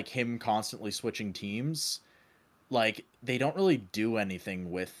references to like him constantly switching teams, like they don't really do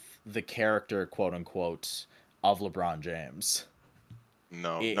anything with the character, quote unquote, of LeBron James.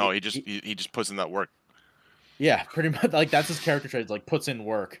 No, he just puts in that work. Yeah, pretty much. Like, that's his character trait. Like, puts in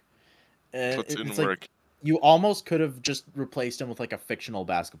work. Puts in It's work. like, you almost could have just replaced him with like a fictional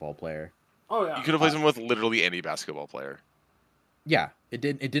basketball player. Oh yeah. You could have placed him with literally any basketball player. Yeah, it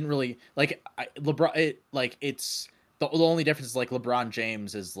didn't really like LeBron. It's the only difference is like LeBron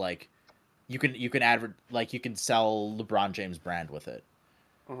James is like you can you can sell LeBron James brand with it.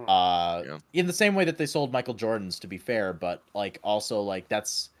 Mhm. In the same way that they sold Michael Jordan's, to be fair, but like also like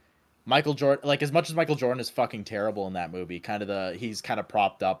that's Michael Jordan. Like, as much as Michael Jordan is fucking terrible in that movie, he's kind of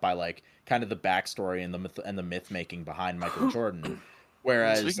propped up by like kind of the backstory and the myth making behind Michael Jordan.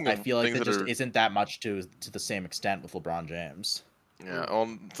 Whereas Speaking I of feel like things there that just are- isn't that much to the same extent with LeBron James. Yeah,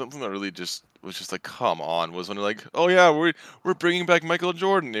 something that really just was just like, come on, was when they're like, oh yeah, we're bringing back Michael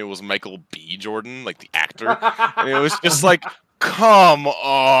Jordan. It was Michael B. Jordan, like the actor, and it was just like, Come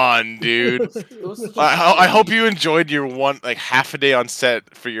on, dude. It was such a I hope shame. you enjoyed your half a day on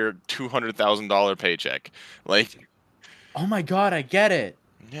set for your $200,000 paycheck. Like, Oh my god, I get it.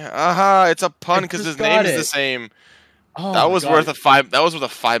 yeah, it's a I pun because just his name got is the it. same. Oh That my was god. worth a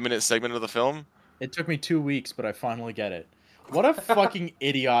 5-minute segment of the film. It took me 2 weeks, but I finally get it. What a fucking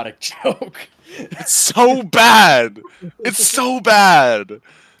idiotic joke. It's so bad. It's so bad.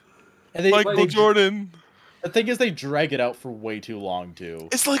 And they Michael Jordan. the thing is they drag it out for way too long too.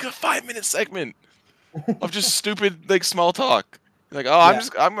 It's like a 5-minute segment of just stupid like small talk. Like, oh, Yeah.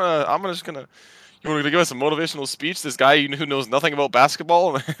 I'm just gonna. You want to give us a motivational speech? This guy who knows nothing about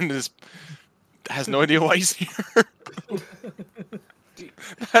basketball and has no idea why he's here.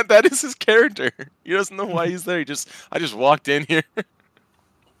 That is his character. He doesn't know why he's there. I just walked in here.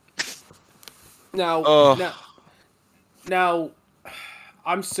 Now, Oh. now,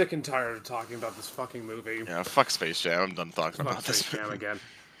 I'm sick and tired of talking about this fucking movie. Yeah, fuck Space Jam. I'm done talking Fuck about this. Space Jam again.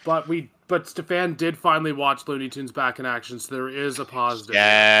 But Stefan did finally watch Looney Tunes back in action, so there is a positive.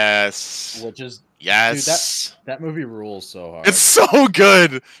 Yes. Which is Yes. that movie rules so hard. It's so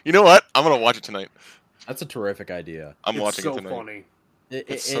good. You know what? I'm gonna watch it tonight. That's a terrific idea. I'm It's watching so it tonight. funny.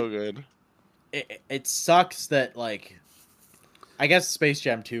 It's so good. It sucks that like I guess Space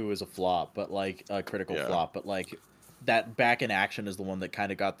Jam 2 is a flop, but like a critical Yeah. flop, but like that Back in Action is the one that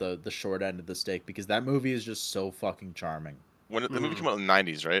kind of got the short end of the stick because that movie is just so fucking charming. When the movie came out in the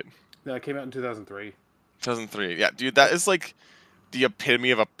 90s, right? Yeah, it came out in 2003. 2003. Yeah, dude, that is like the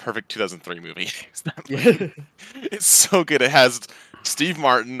epitome of a perfect 2003 movie. Yeah. It's so good. It has Steve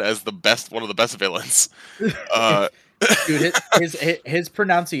Martin as one of the best villains. Dude, his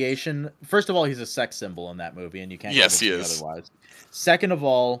pronunciation. First of all, he's a sex symbol in that movie, and you can't. Yes, he convince me is. Otherwise, second of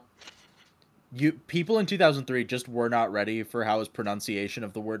all, people in 2003 just were not ready for how his pronunciation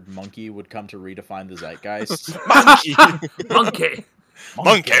of the word monkey would come to redefine the zeitgeist. Monkey. Monkey.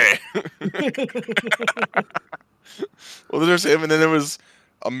 Monkey. Well, there's him, and then there was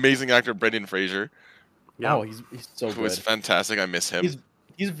amazing actor Brendan Fraser, Yeah. Oh, he's so who is good. fantastic. I miss him.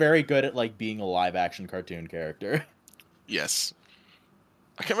 He's very good at like being a live action cartoon character. Yes.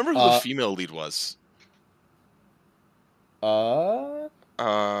 I can't remember who the female lead was. Uh,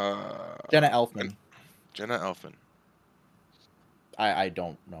 Uh, Jenna Elfman. Jenna Elfman. I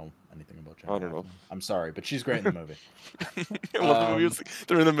don't know anything about Jenna. I don't know. Elfman. I'm sorry, but she's great in the movie. I love the movie. It's like,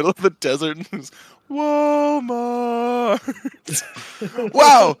 they're in the middle of the desert and there's Walmart.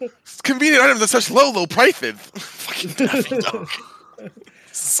 Wow, convenient items at such low prices. Fucking Daffy Duck.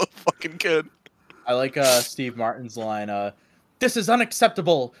 So fucking good. I like Steve Martin's line, "This is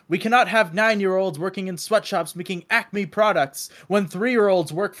unacceptable. We cannot have 9-year-olds working in sweatshops making Acme products when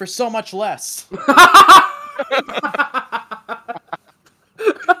 3-year-olds work for so much less."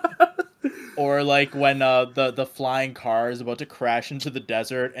 Or like when the flying car is about to crash into the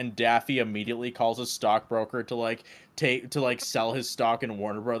desert and Daffy immediately calls a stockbroker to sell his stock in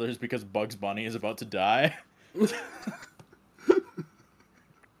Warner Brothers because Bugs Bunny is about to die.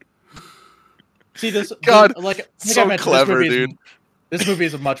 See this God, like so I mentioned, clever, dude. This movie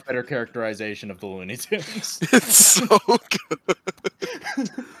is a much better characterization of the Looney Tunes. It's so good.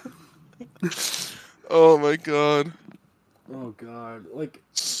 Oh my god. Oh god, like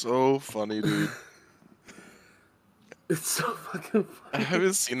So funny, dude. it's so fucking I funny.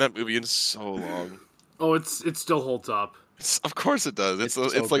 haven't seen that movie in so long. Oh, it still holds up. Of course it does. It's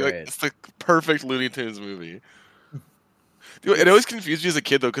It's so like great. it's the perfect Looney Tunes movie. Dude, it always confused me as a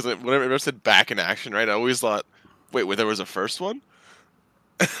kid though, because whenever I said Back in Action, right, I always thought, wait, there was a first one?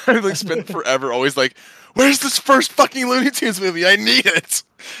 I like spent forever always like, where's this first fucking Looney Tunes movie? I need it.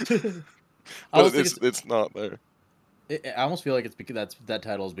 I But almost think it's not there. I almost feel like it's because that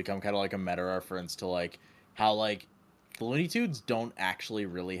title has become kind of like a meta reference to like how like the Looney Tunes don't actually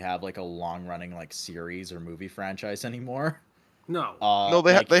really have like a long running like series or movie franchise anymore. No. No,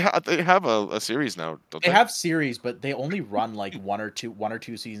 like, they have a series now, don't they they? have series, but they only run like one or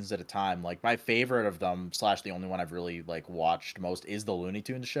two seasons at a time. Like my favorite of them / the only one I've really like watched most is the Looney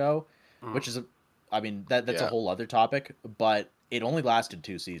Tunes show, which is I mean that's a Yeah. whole other topic, but it only lasted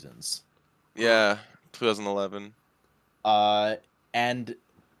 2 seasons. Yeah, 2011. And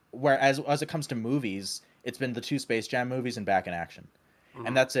whereas as it comes to movies, it's been the 2 Space Jam movies and Back in Action,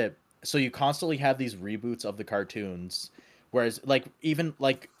 and that's it. So you constantly have these reboots of the cartoons. Whereas, like, even,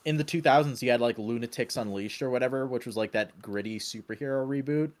 like, in the 2000s, you had, like, Lunatics Unleashed or whatever, which was, like, that gritty superhero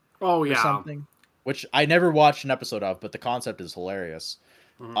reboot Oh or yeah. something. Which I never watched an episode of, but the concept is hilarious.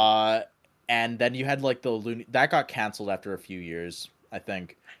 And then you had, like, that got canceled after a few years, I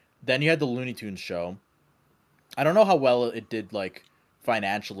think. Then you had the Looney Tunes show. I don't know how well it did, like,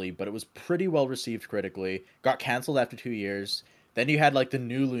 financially, but it was pretty well received critically. Got canceled after 2 years. Then you had like the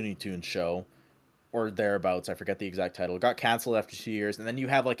new Looney Tunes show, or thereabouts. I forget the exact title. Got canceled after 2 years, and then you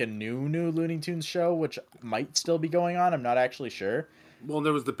have like a new Looney Tunes show, which might still be going on. I'm not actually sure. Well,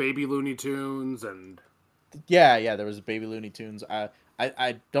 there was the Baby Looney Tunes, and Yeah, there was Baby Looney Tunes. I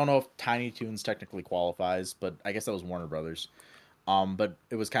don't know if Tiny Toons technically qualifies, but I guess that was Warner Brothers. But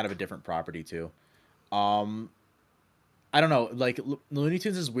it was kind of a different property too. I don't know, like Looney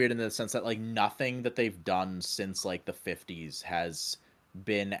Tunes is weird in the sense that like nothing that they've done since like the 50s has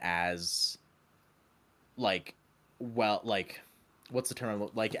been as like like what's the term,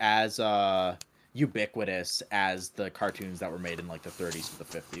 like as ubiquitous as the cartoons that were made in like the 30s to the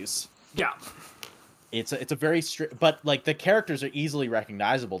 50s. yeah. It's a very strict, but like the characters are easily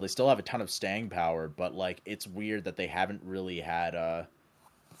recognizable. They still have a ton of staying power, but like it's weird that they haven't really had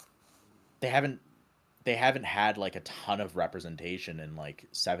they haven't had like a ton of representation in like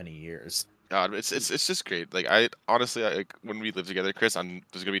 70 years. God, it's just great. Like I honestly, like when we live together, Chris, there's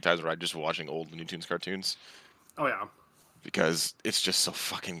gonna be times where I'm just watching old Looney Tunes cartoons Oh yeah. because it's just so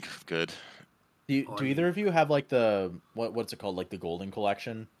fucking good. Do either of you have like the what's it called, like the Golden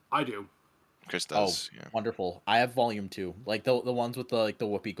Collection? I do. Chris does. Yeah. Wonderful. I have volume 2, like the ones with the like the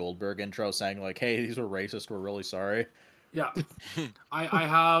Whoopi Goldberg intro saying like, "Hey, these were racist. We're really sorry." Yeah. I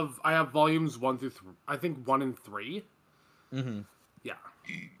have volumes 1 through 3. I think 1 and 3. Mm-hmm. Yeah.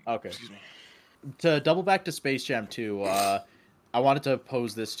 Okay. Excuse me. To double back to Space Jam 2, I wanted to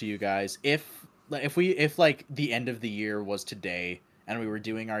pose this to you guys. If like the end of the year was today and we were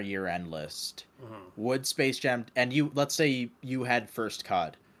doing our year-end list, would Space Jam, and you, let's say you had first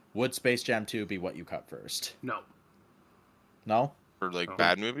cut, would Space Jam 2 be what you cut first? No. No? For like Oh.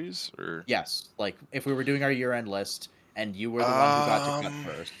 bad movies, or Yes. Like if we were doing our year-end list and you were the one who got to cut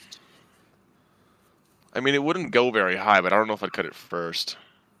first. I mean, it wouldn't go very high, but I don't know if I'd cut it first.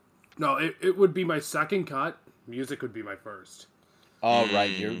 No, it would be my second cut. Music would be my first. Oh, right.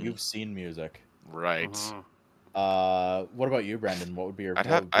 You've seen music. Right. What about you, Brandon? What would be your?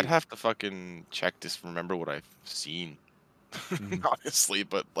 I'd have to fucking check to remember what I've seen, honestly.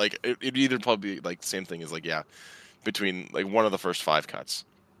 But like, it'd either probably be like the same thing as like, yeah, between like one of the first 5 cuts.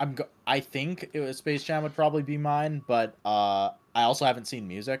 I think it was Space Jam would probably be mine, but I also haven't seen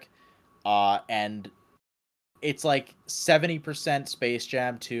music, and it's like 70% Space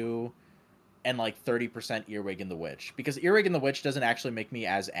Jam 2, and like 30% Earwig and the Witch, because Earwig and the Witch doesn't actually make me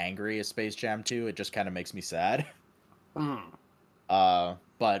as angry as Space Jam 2. It just kind of makes me sad. But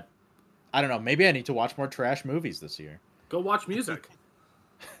I don't know. Maybe I need to watch more trash movies this year. Go watch music.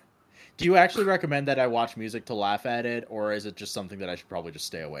 Do you actually recommend that I watch music to laugh at it, or is it just something that I should probably just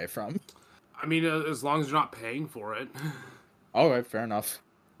stay away from? I mean, as long as you're not paying for it. All right, fair enough.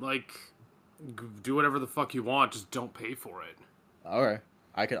 Like, do whatever the fuck you want. Just don't pay for it. All right,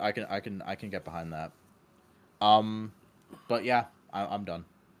 I can get behind that. But yeah, I'm done.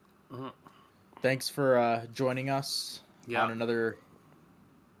 Thanks for joining us on another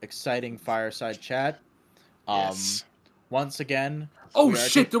exciting fireside chat. Yes. Once again. Oh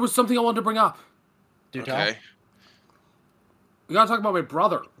shit! There was something I wanted to bring up. Do tell. Okay. We gotta talk about my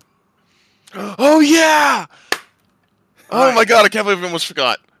brother. Oh yeah! Oh Right. my god! I can't believe I almost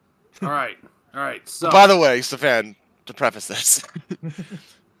forgot. All right. So By the way, Stefan, to preface this,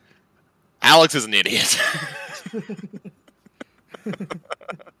 Alex is an idiot.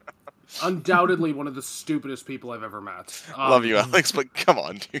 undoubtedly one of the stupidest people I've ever met. Love you, Alex, but come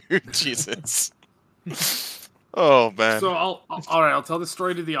on, dude. Jesus. Oh man. So I'll tell the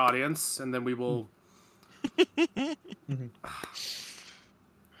story to the audience, and then we will.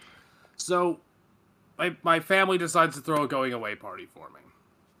 So, my family decides to throw a going away party for me.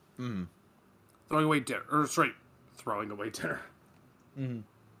 Throwing away dinner.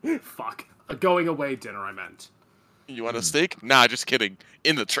 Fuck, a going away dinner. I meant. You want a steak? Nah, just kidding.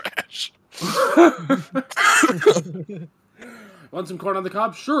 In the trash. Want some corn on the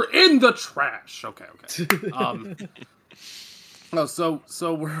cob? Sure, in the trash. Okay. No, so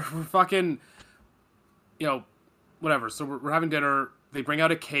we're fucking, whatever. So we're having dinner. They bring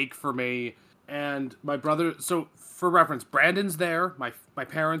out a cake for me and my brother. So for reference, Brandon's there. My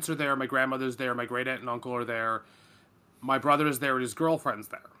parents are there. My grandmother's there. My great aunt and uncle are there. My brother is there, and his girlfriend's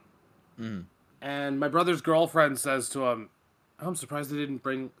there. And my brother's girlfriend says to him, "Oh, I'm surprised they didn't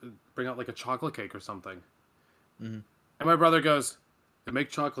bring out like a chocolate cake or something." And my brother goes, "They make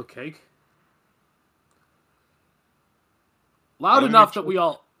chocolate cake?" Loud enough that we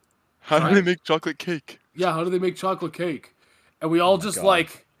all... How do they make chocolate cake? Yeah, how do they make chocolate cake? And we all just, God.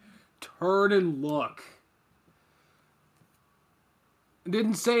 like, turn and look.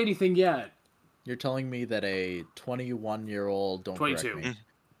 Didn't say anything yet. You're telling me that a 21-year-old, don't correct 22. me,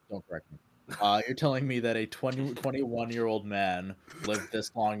 don't correct me. You're telling me that a 21-year-old man lived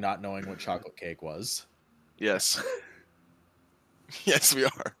this long not knowing what chocolate cake was. Yes. Yes, we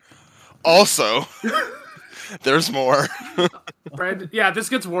are. Also, there's more. Brandon, yeah, this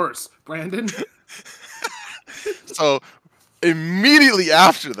gets worse. Brandon, So, immediately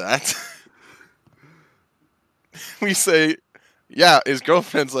after that, we say, yeah, his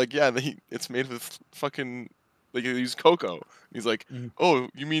girlfriend's like, yeah, it's made with fucking, like, they use cocoa. He's like, Mhm. oh,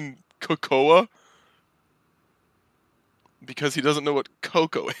 you mean cocoa? Because he doesn't know what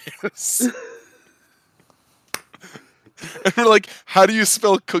cocoa is. And we're like, how do you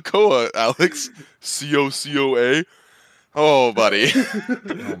spell cocoa, Alex? Cocoa? Oh, buddy.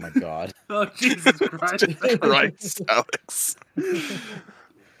 Oh my god. oh Jesus Christ! Christ, Alex.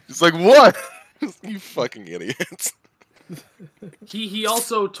 He's like, what? You fucking idiot. He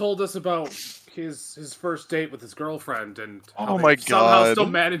also told us about his first date with his girlfriend and how Oh they my somehow God. still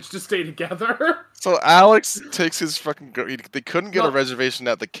managed to stay together. So Alex takes his fucking girl. They couldn't get a No. reservation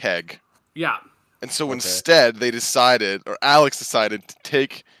at the Keg. yeah, And so Okay. instead, they decided, or Alex decided, to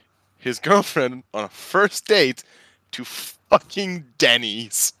take his girlfriend on a first date to fucking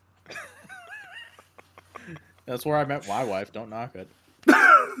Denny's. That's where I met my wife. Don't knock it.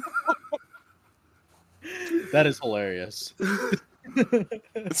 That is hilarious.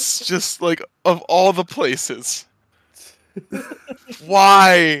 It's just like, of all the places.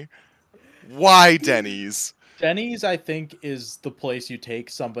 Why? Why Denny's? Denny's, I think, is the place you take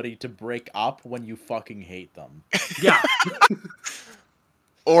somebody to break up when you fucking hate them. yeah.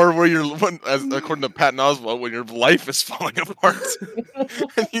 Or where as according to Patton Oswalt, when your life is falling apart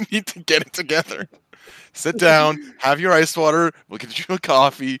and you need to get it together. Sit down, have your ice water, we'll get you a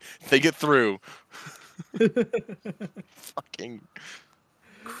coffee, think it through. Fucking.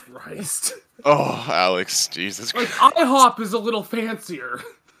 Christ. Oh, Alex, Jesus Like Christ. IHOP is a little fancier.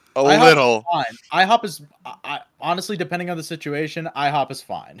 A IHOP little. Fine. IHOP is, honestly, depending on the situation, IHOP is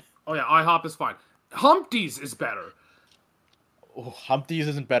fine. Oh yeah, IHOP is fine. Humpty's is better. Oh, Humpty's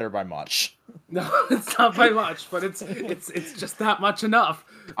isn't better by much. No, it's not by much, but it's just that much enough.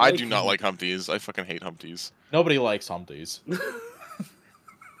 I do not like Humpty's. I fucking hate Humpty's. Nobody likes Humpty's.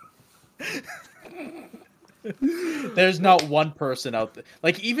 There's not one person out there.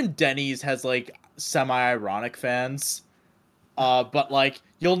 Like, even Denny's has, like, semi-ironic fans. But, like,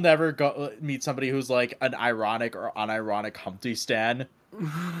 you'll never go meet somebody who's, like, an ironic or unironic Humpty stan.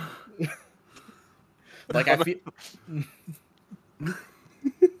 Like, I feel...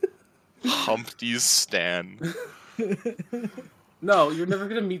 Humpty's stan. No, you're never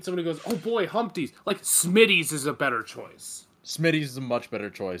gonna meet somebody who goes, oh boy, Humpty's. Like Smitty's is a better choice. Smitty's is a much better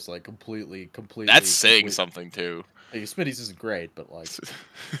choice, like, completely. That's saying something too. Like, Smitty's isn't great, but, like...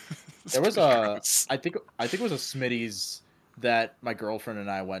 There was a... I think it was a Smitty's that my girlfriend and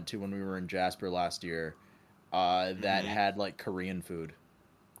I went to when we were in Jasper last year, that had, like, Korean food.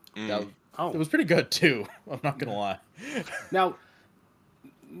 That, Oh, it was pretty good, too. I'm not gonna lie.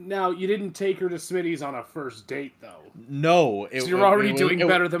 now you didn't take her to Smitty's on a first date though. No. So you're already doing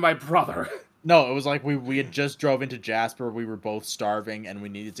better than my brother. No, it was like we had just drove into Jasper, we were both starving, and we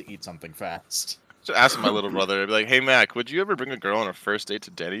needed to eat something fast. Just ask my little brother. I'd be like, hey, Mac, would you ever bring a girl on a first date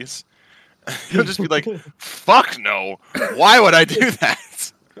to Denny's? He'll just be like, fuck no. Why would I do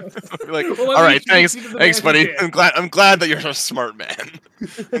that? I'd be like, Well, all right, thanks, you to the thanks, man who buddy. did. I'm glad that you're a smart man.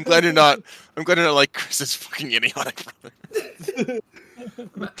 I'm glad you're not like Chris's fucking idiotic brother.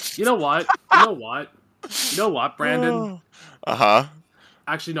 You know what? You know what, Brandon? Uh-huh.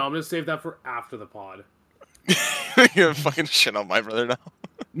 Actually, no, I'm gonna save that for after the pod. You're fucking shit on my brother now.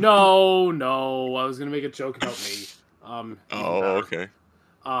 No, I was gonna make a joke about me. Even Oh, better. okay.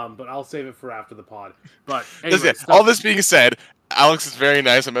 But I'll save it for after the pod. But Listen, anyways, all this being said, Alex is very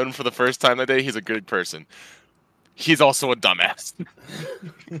nice. I met him for the first time that day. He's a good person. He's also a dumbass.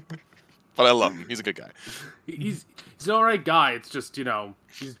 But I love him. He's a good guy. he's an alright guy. It's just, you know,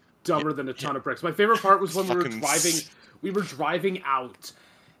 he's dumber than a ton of bricks. My favorite part was when we were driving out.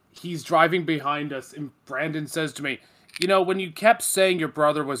 He's driving behind us, and Brandon says to me, you know, when you kept saying your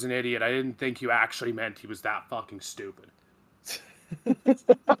brother was an idiot, I didn't think you actually meant he was that fucking stupid.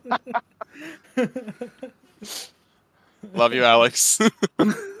 Love you, Alex.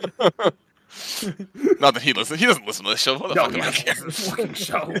 Not that he listens. He doesn't listen to this show. What the fuck do I care? This fucking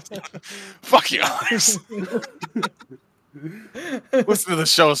show. Fuck you, Alex. Listen to the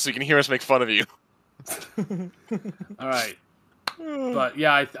show so you can hear us make fun of you. Alright. But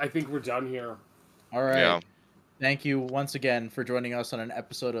yeah, I think we're done here. All right. Yeah. Thank you once again for joining us on an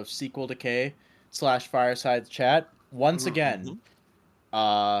episode of Sequel Decay / Fireside Chat. Once again,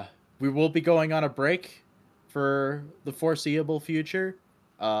 we will be going on a break for the foreseeable future.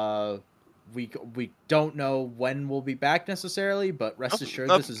 We don't know when we'll be back necessarily, but rest assured,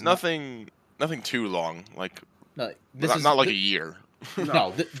 this is nothing too long. Like this is not like a year.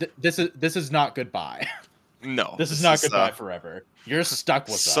 No, this is not goodbye. No, this is not goodbye forever. You're stuck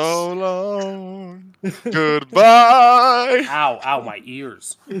with us. So long. Goodbye. Ow, my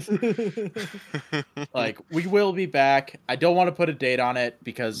ears. Like, we will be back. I don't want to put a date on it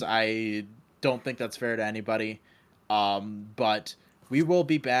because I don't think that's fair to anybody. But we will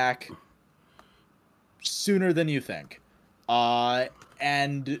be back sooner than you think.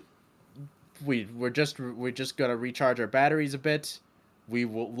 And we're just gonna recharge our batteries a bit. We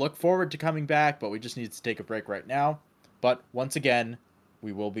will look forward to coming back, but we just need to take a break right now. But once again,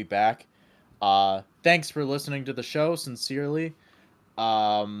 we will be back. Thanks for listening to the show, sincerely.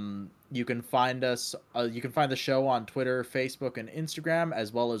 You can find us. You can find the show on Twitter, Facebook, and Instagram,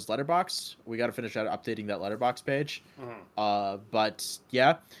 as well as Letterboxd. We got to finish out updating that Letterboxd page. But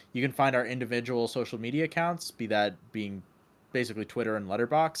yeah, you can find our individual social media accounts, being basically Twitter and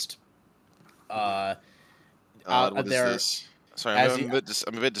Letterboxd. What is this? Sorry, I'm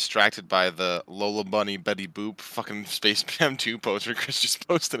a bit distracted by the Lola Bunny Betty Boop fucking Space Jam 2 poster Chris just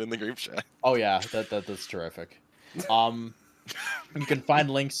posted in the group chat. Oh yeah, that's terrific. You can find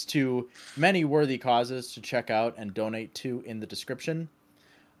links to many worthy causes to check out and donate to in the description.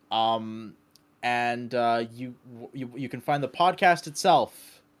 You can find the podcast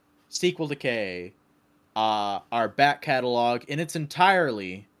itself, Sequel Decay, our back catalog in its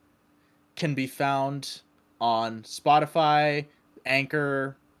entirety can be found on Spotify,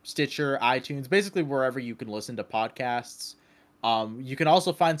 Anchor, Stitcher, iTunes, basically wherever you can listen to podcasts. You can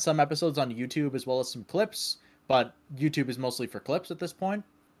also find some episodes on YouTube as well as some clips, but YouTube is mostly for clips at this point.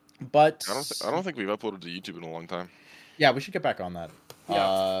 But I don't think we've uploaded to YouTube in a long time. Yeah, we should get back on that.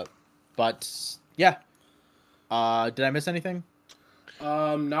 Yeah. But yeah. Did I miss anything?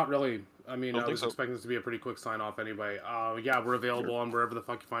 Not really. I mean, I was so. expecting this to be a pretty quick sign-off anyway. Yeah, we're available on wherever the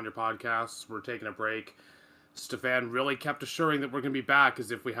fuck you find your podcasts. We're taking a break. Stefan really kept assuring that we're going to be back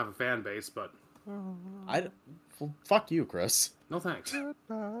as if we have a fan base, but... Well, fuck you, Chris. No thanks. Can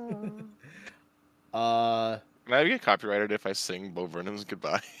I get copyrighted if I sing Bo Burnham's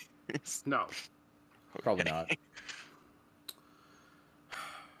Goodbye? No. Probably not.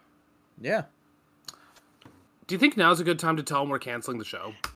 Yeah. Do you think now's a good time to tell them we're canceling the show?